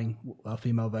highlighting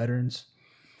female veterans.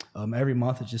 Every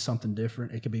month it's just something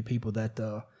different. It could be people that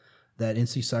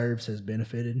NC Serves has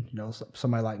benefited.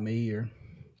 Somebody like me or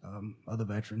other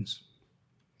veterans.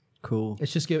 Cool.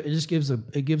 It gives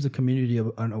the community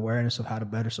an awareness of how to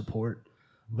better support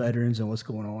veterans and what's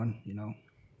going on.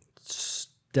 It's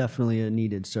definitely a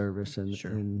needed service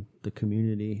in the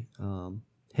community.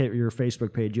 Hit your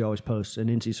Facebook page. You always post,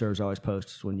 and NC Serves always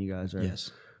posts when you guys are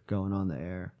going on the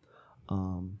air.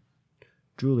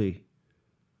 Julie,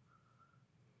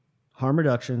 harm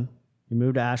reduction. You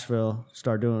moved to Asheville,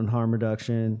 start doing harm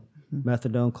reduction.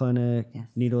 Methadone clinic,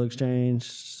 needle exchange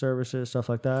services, stuff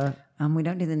like that? We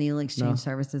don't do the needle exchange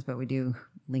services, but we do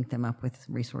link them up with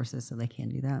resources so they can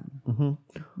do that. Mm-hmm.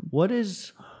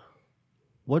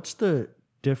 What's the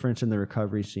difference in the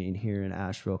recovery scene here in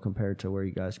Asheville compared to where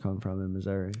you guys come from in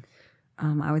Missouri?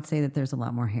 I would say that there's a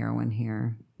lot more heroin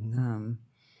here.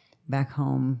 Back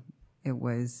home, it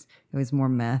was more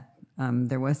meth.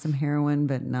 There was some heroin,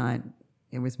 but not.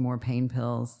 It was more pain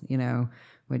pills,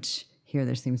 which. Here,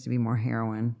 there seems to be more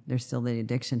heroin. There's still the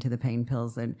addiction to the pain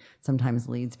pills that sometimes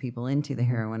leads people into the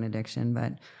heroin addiction,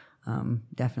 but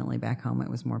definitely back home it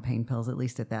was more pain pills, at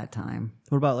least at that time.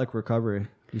 What about like recovery?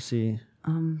 You see,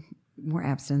 more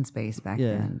abstinence-based back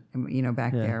then.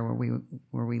 Back there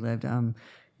where we lived,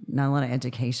 not a lot of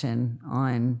education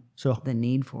on the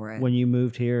need for it. When you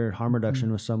moved here, harm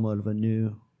reduction was somewhat of a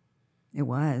new. It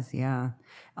was, yeah.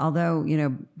 Although,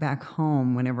 back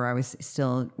home, whenever I was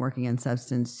still working in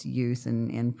substance use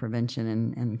and prevention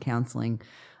and counseling,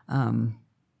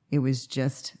 it was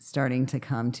just starting to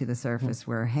come to the surface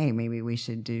where, hey, maybe we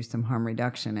should do some harm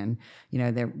reduction. And,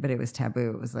 but it was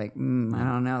taboo. It was like, I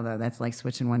don't know, though. That's like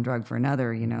switching one drug for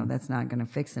another. That's not going to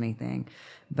fix anything.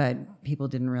 But people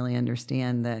didn't really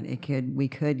understand that we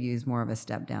could use more of a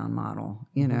step-down model,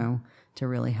 to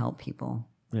really help people.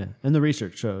 Yeah, and the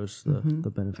research shows the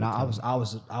benefits. And I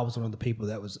was one of the people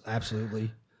that was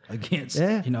absolutely against.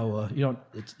 Yeah.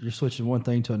 You're switching one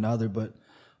thing to another, but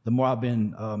the more I've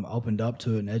been opened up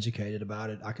to it and educated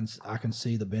about it, I can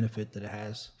see the benefit that it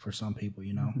has for some people.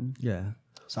 Yeah.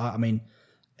 So I mean,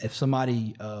 if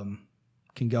somebody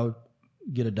can go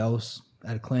get a dose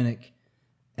at a clinic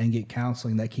and get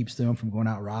counseling, that keeps them from going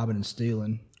out robbing and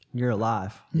stealing. You're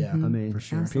alive. Yeah, I mean, for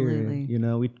sure. Absolutely. Period. You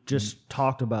know, we just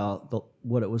talked about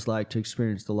what it was like to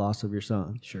experience the loss of your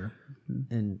son. Sure.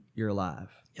 And you're alive.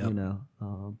 Yep. You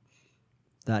know,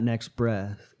 that next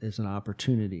breath is an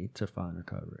opportunity to find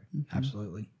recovery.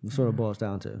 Absolutely. That's what it boils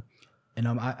down to. And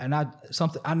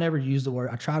I never use the word.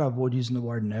 I try to avoid using the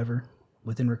word never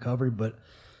within recovery. But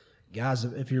guys,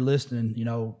 if you're listening, you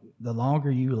know, the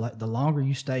longer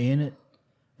you stay in it,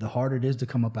 the harder it is to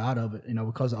come up out of it. You know,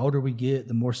 because the older we get,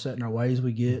 the more set in our ways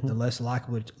we get, the less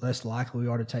likely we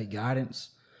are to take guidance.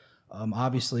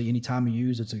 Obviously, any time you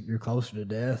use it, you're closer to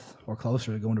death or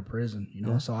closer to going to prison. You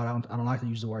know, so I don't like to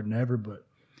use the word never, but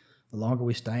the longer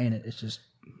we stay in it, it's just,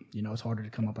 you know, it's harder to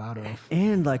come up out of.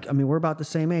 And like, I mean, we're about the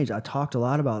same age. I talked a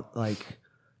lot about like,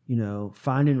 you know,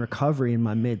 finding recovery in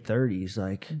my mid 30s.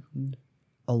 Like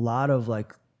a lot of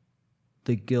like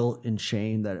the guilt and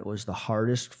shame that it was the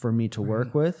hardest for me to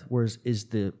work with is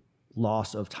the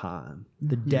loss of time,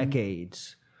 the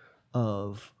decades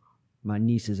of my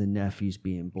nieces and nephews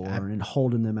being born and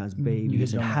holding them as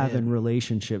babies and having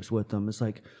relationships with them. It's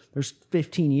like there's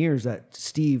 15 years that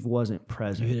Steve wasn't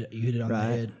present. You hit it on the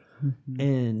head.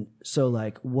 And so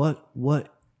like what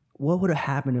would have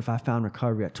happened if I found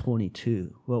recovery at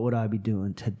 22? What would I be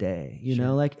doing today? You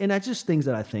know, like, and that's just things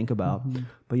that I think about.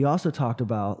 But you also talked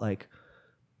about like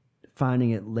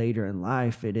finding it later in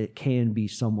life. It can be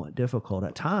somewhat difficult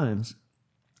at times.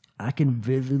 I can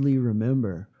vividly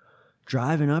remember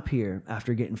driving up here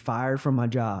after getting fired from my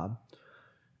job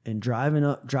and driving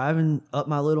up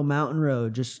my little mountain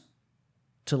road just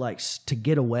to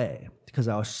get away because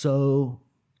I was so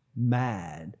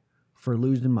mad for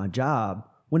losing my job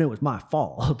when it was my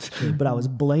fault. But I was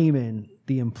blaming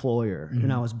the employer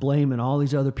and I was blaming all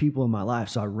these other people in my life.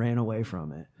 So I ran away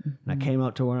from it. And I came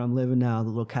up to where I'm living now, the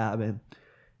little cabin.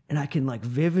 And I can like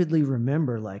vividly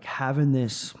remember like having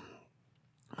this,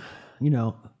 you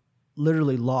know,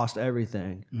 literally lost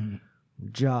everything.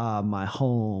 Job, my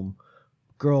home,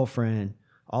 girlfriend.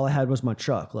 All I had was my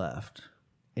truck left.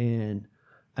 And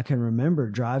I can remember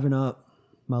driving up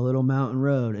my little mountain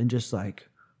road and just like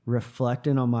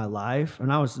reflecting on my life.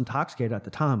 And I was intoxicated at the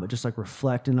time, but just like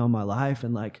reflecting on my life.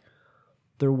 And like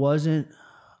there wasn't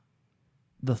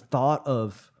the thought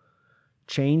of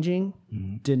changing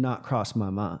did not cross my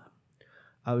mind.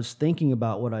 I was thinking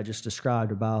about what I just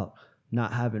described about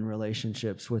not having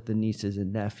relationships with the nieces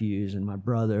and nephews and my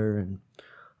brother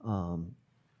and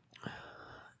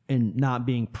not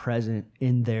being present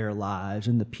in their lives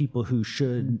and the people who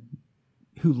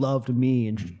loved me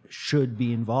and should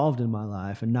be involved in my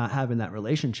life and not having that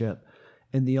relationship.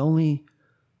 And the only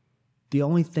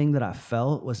thing that I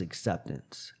felt was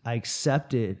acceptance. I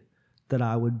accepted that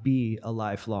I would be a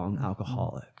lifelong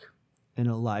alcoholic and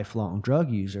a lifelong drug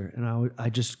user. And I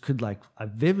just could I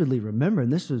vividly remember,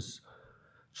 and this was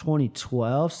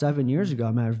 2012, 7 years ago.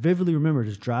 I mean, I vividly remember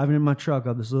just driving in my truck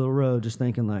up this little road, just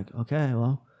thinking like, okay,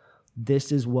 well,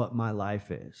 this is what my life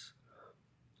is.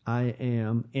 I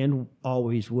am and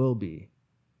always will be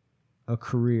a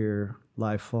career,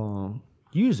 lifelong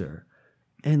user.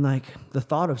 And like the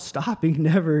thought of stopping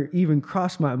never even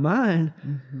crossed my mind.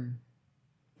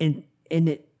 And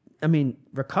it, I mean,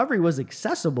 recovery was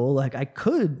accessible. Like I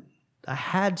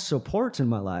had supports in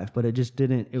my life, but it just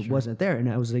didn't, it wasn't there. And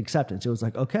it was an acceptance. It was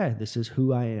like, okay, this is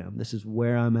who I am. This is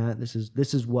where I'm at. This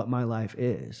is what my life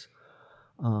is.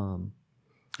 And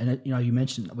you know, you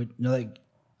mentioned, you know, like,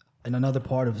 and another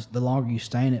part of the longer you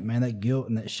stay in it, man, that guilt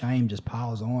and that shame just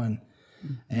piles on.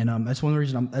 And that's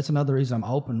another reason I'm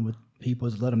open with people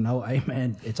is to let them know, hey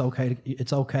man, it's okay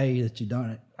that you've done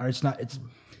it. Or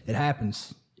it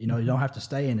happens. You know, you don't have to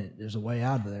stay in it. There's a way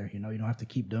out of there. You know, you don't have to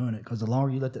keep doing it because the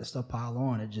longer you let that stuff pile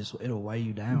on, it'll weigh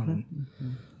you down.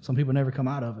 And some people never come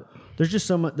out of it. There's just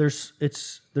so much.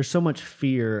 There's so much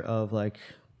fear of like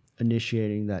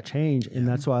initiating that change, and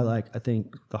that's why like I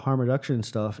think the harm reduction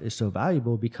stuff is so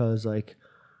valuable because like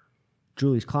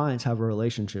Julie's clients have a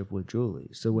relationship with Julie,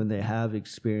 so when they have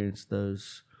experienced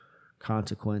those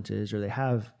consequences or they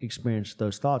have experienced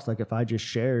those thoughts, like if I just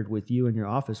shared with you in your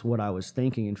office what I was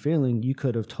thinking and feeling, you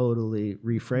could have totally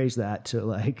rephrased that to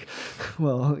like,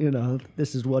 well, you know,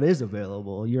 this is what is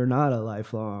available. You're not a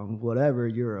lifelong whatever,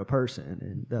 you're a person,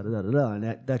 and da da da da da.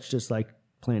 And that's just like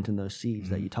planting those seeds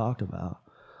that you talked about.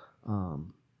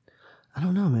 I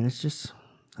don't know, man. It's just,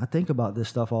 I think about this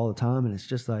stuff all the time, and it's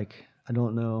just like, I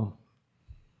don't know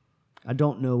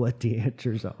what the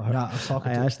answers are. No,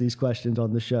 I ask these questions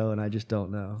on the show, and I just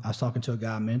don't know. I was talking to a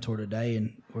guy I mentor today,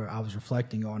 and where I was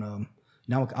reflecting on,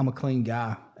 you know, I'm a clean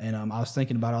guy, and I was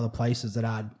thinking about all the places that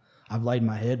I've laid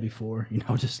my head before, you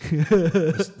know, just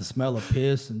the smell of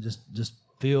piss and just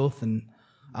filth, and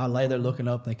I lay there looking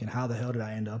up thinking, how the hell did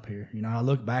I end up here? You know, I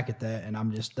look back at that and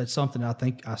that's something I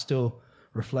think I still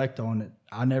reflect on, that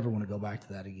I never want to go back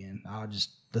to that again.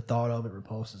 The thought of it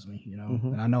repulses me, you know,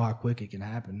 and I know how quick it can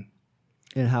happen.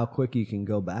 And how quick you can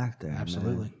go back there.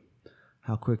 Absolutely. Man.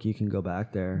 How quick you can go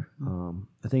back there.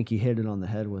 I think you hit it on the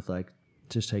head with like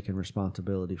just taking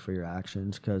responsibility for your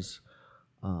actions, because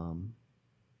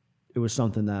it was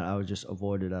something that I was just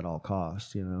avoided at all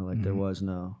costs, you know, like there was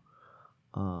no.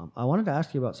 I wanted to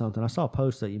ask you about something. I saw a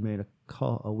post that you made a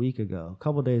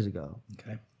couple of days ago.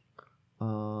 Okay.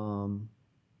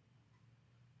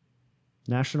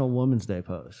 National Women's Day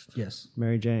post. Yes.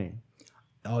 Mary Jane.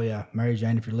 Oh yeah, Mary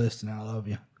Jane, if you're listening, I love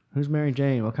you. Who's Mary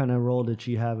Jane? What kind of role did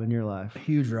she have in your life?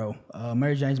 Huge role.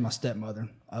 Mary Jane's my stepmother.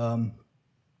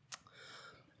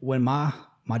 When my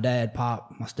dad,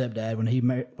 Pop, my stepdad, when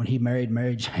he married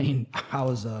Mary Jane,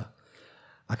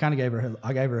 I kind of gave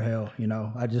her hell, you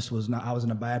know. I was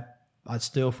in a bad. I'd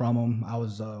steal from them. I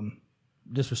was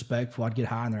disrespectful. I'd get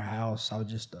high in their house. I was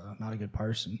just not a good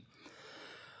person.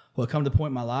 Well, it come to the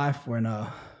point in my life when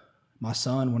my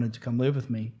son wanted to come live with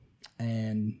me,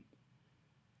 and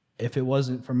if it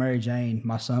wasn't for Mary Jane,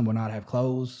 my son would not have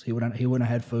clothes. He wouldn't have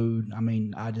had food. I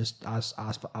mean, I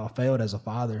failed as a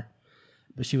father,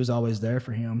 but she was always there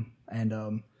for him. And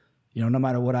you know, no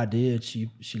matter what I did, she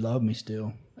loved me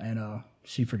still, and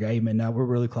she forgave me. Now we're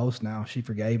really close now. She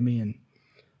forgave me, and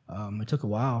it took a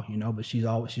while, you know. But she's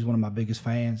one of my biggest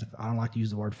fans. I don't like to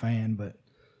use the word fan, but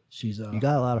she's you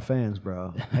got a lot of fans,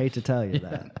 bro. I hate to tell you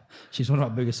that. She's one of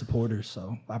my biggest supporters,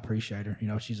 so I appreciate her. You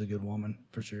know, she's a good woman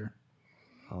for sure.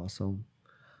 Awesome.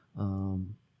 I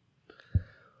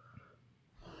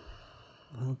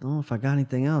don't know if I got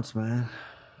anything else, man.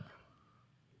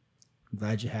 I'm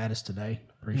glad you had us today.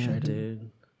 Appreciate it,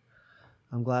 dude.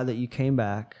 I'm glad that you came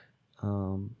back.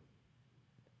 In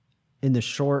the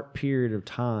short period of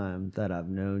time that I've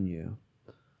known you,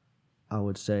 I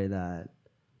would say that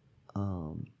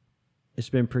it's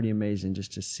been pretty amazing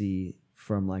just to see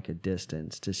from like a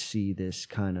distance, to see this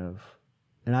kind of,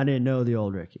 and I didn't know the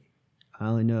old Ricky. I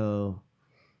only know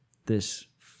this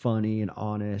funny and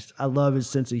honest. I love his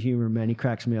sense of humor, man. He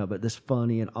cracks me up, but this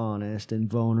funny and honest and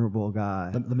vulnerable guy.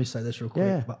 Let me say this real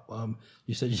quick. Yeah.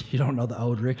 You said you don't know the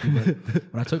old Ricky, but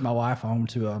when I took my wife home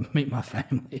to meet my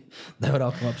family, they would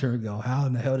all come up to her and go, "How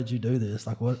in the hell did you do this?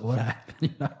 Like, what happened?" You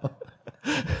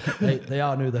know, they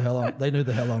all knew the hell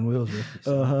on wheels, Ricky.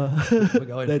 So we'll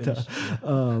go ahead and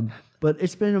finish. But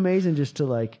it's been amazing just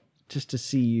to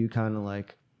see you kind of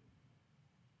like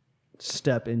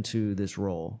step into this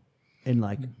role. And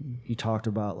like you talked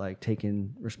about like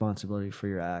taking responsibility for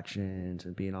your actions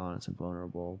and being honest and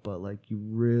vulnerable, but like you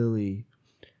really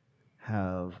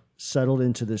have settled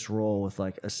into this role with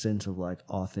like a sense of like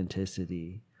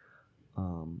authenticity,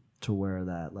 to where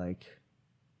that like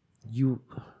you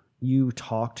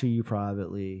talk to you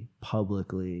privately,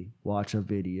 publicly, watch a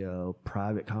video,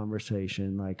 private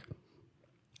conversation, like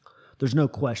there's no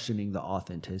questioning the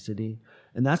authenticity.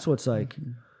 And that's what's like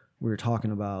we were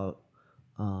talking about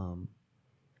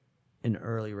in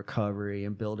early recovery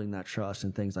and building that trust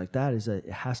and things like that, is that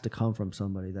it has to come from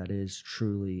somebody that is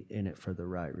truly in it for the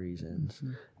right reasons.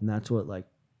 And that's what, like,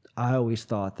 I always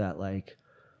thought that like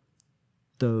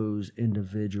those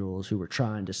individuals who were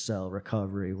trying to sell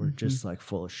recovery were just like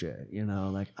full of shit, you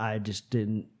know, like they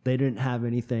didn't have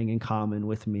anything in common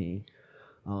with me,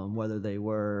 whether they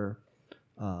were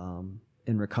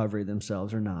in recovery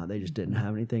themselves or not. They just didn't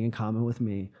have anything in common with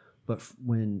me. But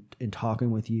when in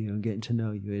talking with you and getting to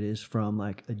know you, it is from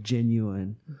like a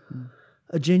genuine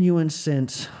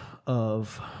sense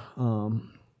of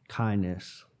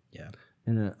kindness,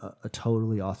 and a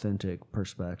totally authentic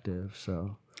perspective.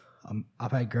 So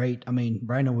I've had great. I mean,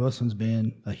 Brandon Wilson's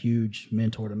been a huge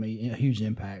mentor to me, a huge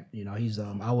impact. You know, he's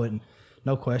I wouldn't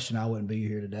be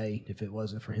here today if it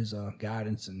wasn't for his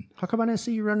guidance. And how come I didn't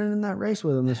see you running in that race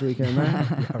with him this weekend,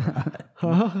 man?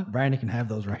 Brandon can have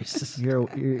those races.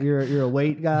 You're a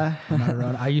weight guy.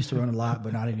 I used to run a lot,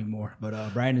 but not anymore.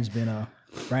 But Brandon's been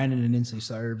Brandon and NC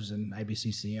Serbs and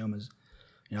ABCCM is,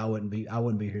 you know, I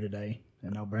wouldn't be here today.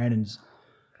 You know, Brandon's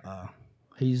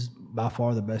he's by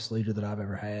far the best leader that I've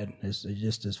ever had. It's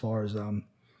just as far as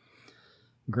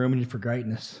grooming you for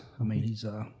greatness. I mean,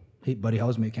 he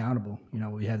holds me accountable. You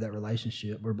know, we have that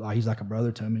relationship. He's like a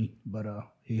brother to me, but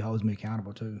he holds me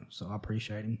accountable too. So I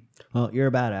appreciate him. Well, you're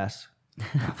a badass.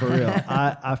 For real.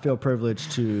 I feel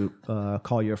privileged to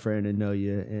call you a friend and know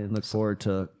you, and look forward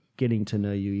to getting to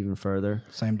know you even further.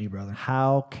 Same to you, brother.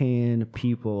 How can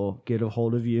people get a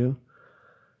hold of you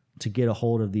to get a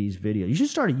hold of these videos? You should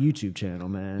start a YouTube channel,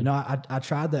 man. You know, I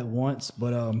tried that once,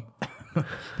 but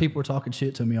People were talking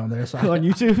shit to me on there. So On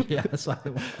YouTube? Yeah, that's like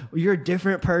Well, you're a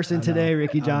different person today,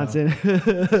 Ricky Johnson.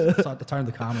 so I have to turn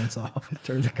the comments off.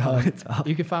 Turn the comments off.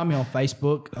 You can find me on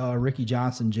Facebook, Ricky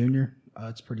Johnson Jr.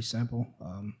 It's pretty simple.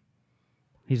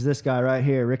 He's this guy right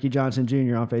here, Ricky Johnson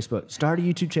Jr. on Facebook. Start a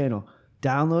YouTube channel.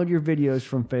 Download your videos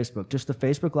from Facebook, just the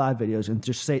Facebook Live videos, and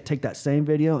just take that same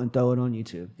video and throw it on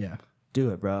YouTube. Yeah.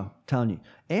 Do it, bro. I'm telling you.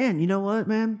 And you know what,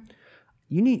 man?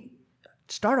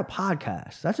 Start a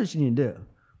podcast. That's what you need to do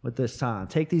with this time.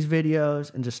 Take these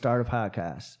videos and just start a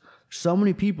podcast. So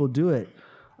many people do it.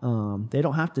 They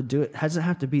don't have to do it. It doesn't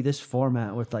have to be this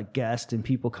format with like guests and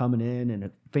people coming in and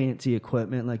fancy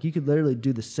equipment. Like you could literally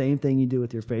do the same thing you do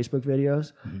with your Facebook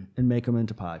videos and make them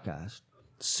into podcasts.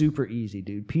 Super easy,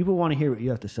 dude. People want to hear what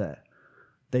you have to say.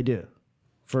 They do.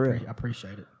 For real. I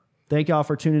appreciate it. Thank y'all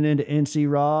for tuning in to NC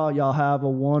Raw. Y'all have a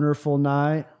wonderful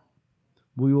night.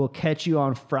 We will catch you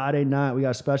on Friday night. We got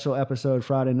a special episode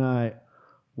Friday night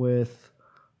with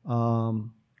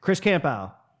Chris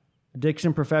Campow,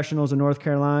 addiction professionals in North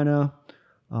Carolina,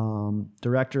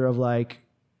 director of like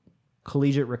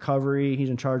collegiate recovery. He's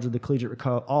in charge of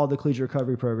the all the collegiate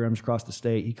recovery programs across the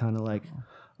state. He kind of like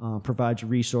provides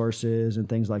resources and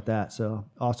things like that. So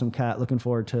awesome cat. Looking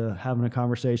forward to having a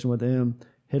conversation with him.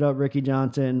 Hit up Ricky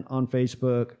Johnson on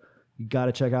Facebook. You got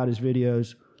to check out his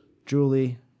videos.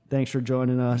 Julie, thanks for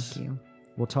joining us. Thank you.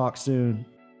 We'll talk soon.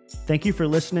 Thank you for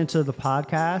listening to the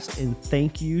podcast, and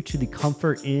thank you to the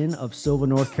Comfort Inn of Sylva,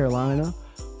 North Carolina,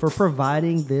 for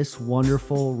providing this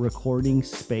wonderful recording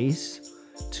space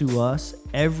to us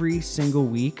every single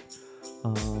week.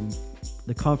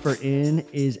 The Comfort Inn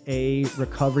is a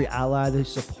recovery ally to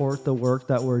support the work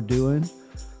that we're doing.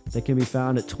 They can be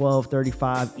found at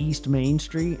 1235 East Main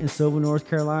Street in Sylva, North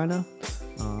Carolina.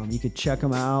 You could check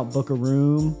them out, book a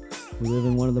room. We live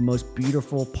in one of the most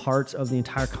beautiful parts of the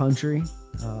entire country.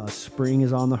 Spring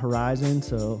is on the horizon,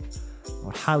 so I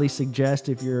would highly suggest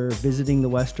if you're visiting the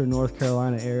Western North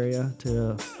Carolina area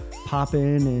to pop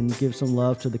in and give some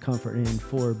love to the Comfort Inn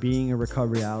for being a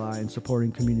recovery ally and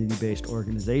supporting community-based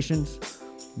organizations.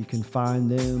 You can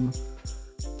find them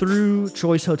through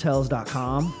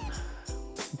choicehotels.com.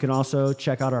 You can also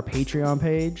check out our Patreon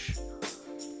page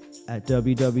at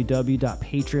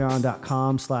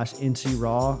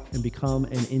www.patreon.com/NCRaw and become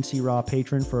an NC Raw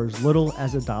patron for as little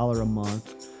as $1 a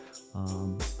month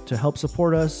to help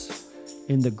support us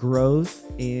in the growth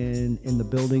and in the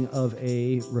building of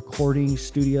a recording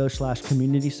studio /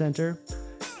 community center.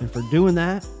 And for doing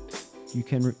that,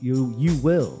 you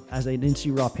will, as an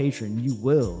NC Raw patron, you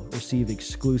will receive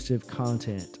exclusive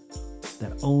content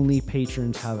that only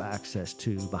patrons have access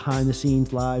to. Behind the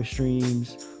scenes live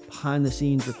streams, behind the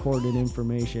scenes recorded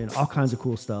information, all kinds of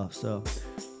cool stuff. So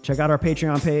check out our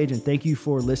Patreon page, and thank you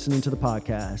for listening to the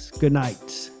podcast. Good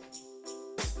night.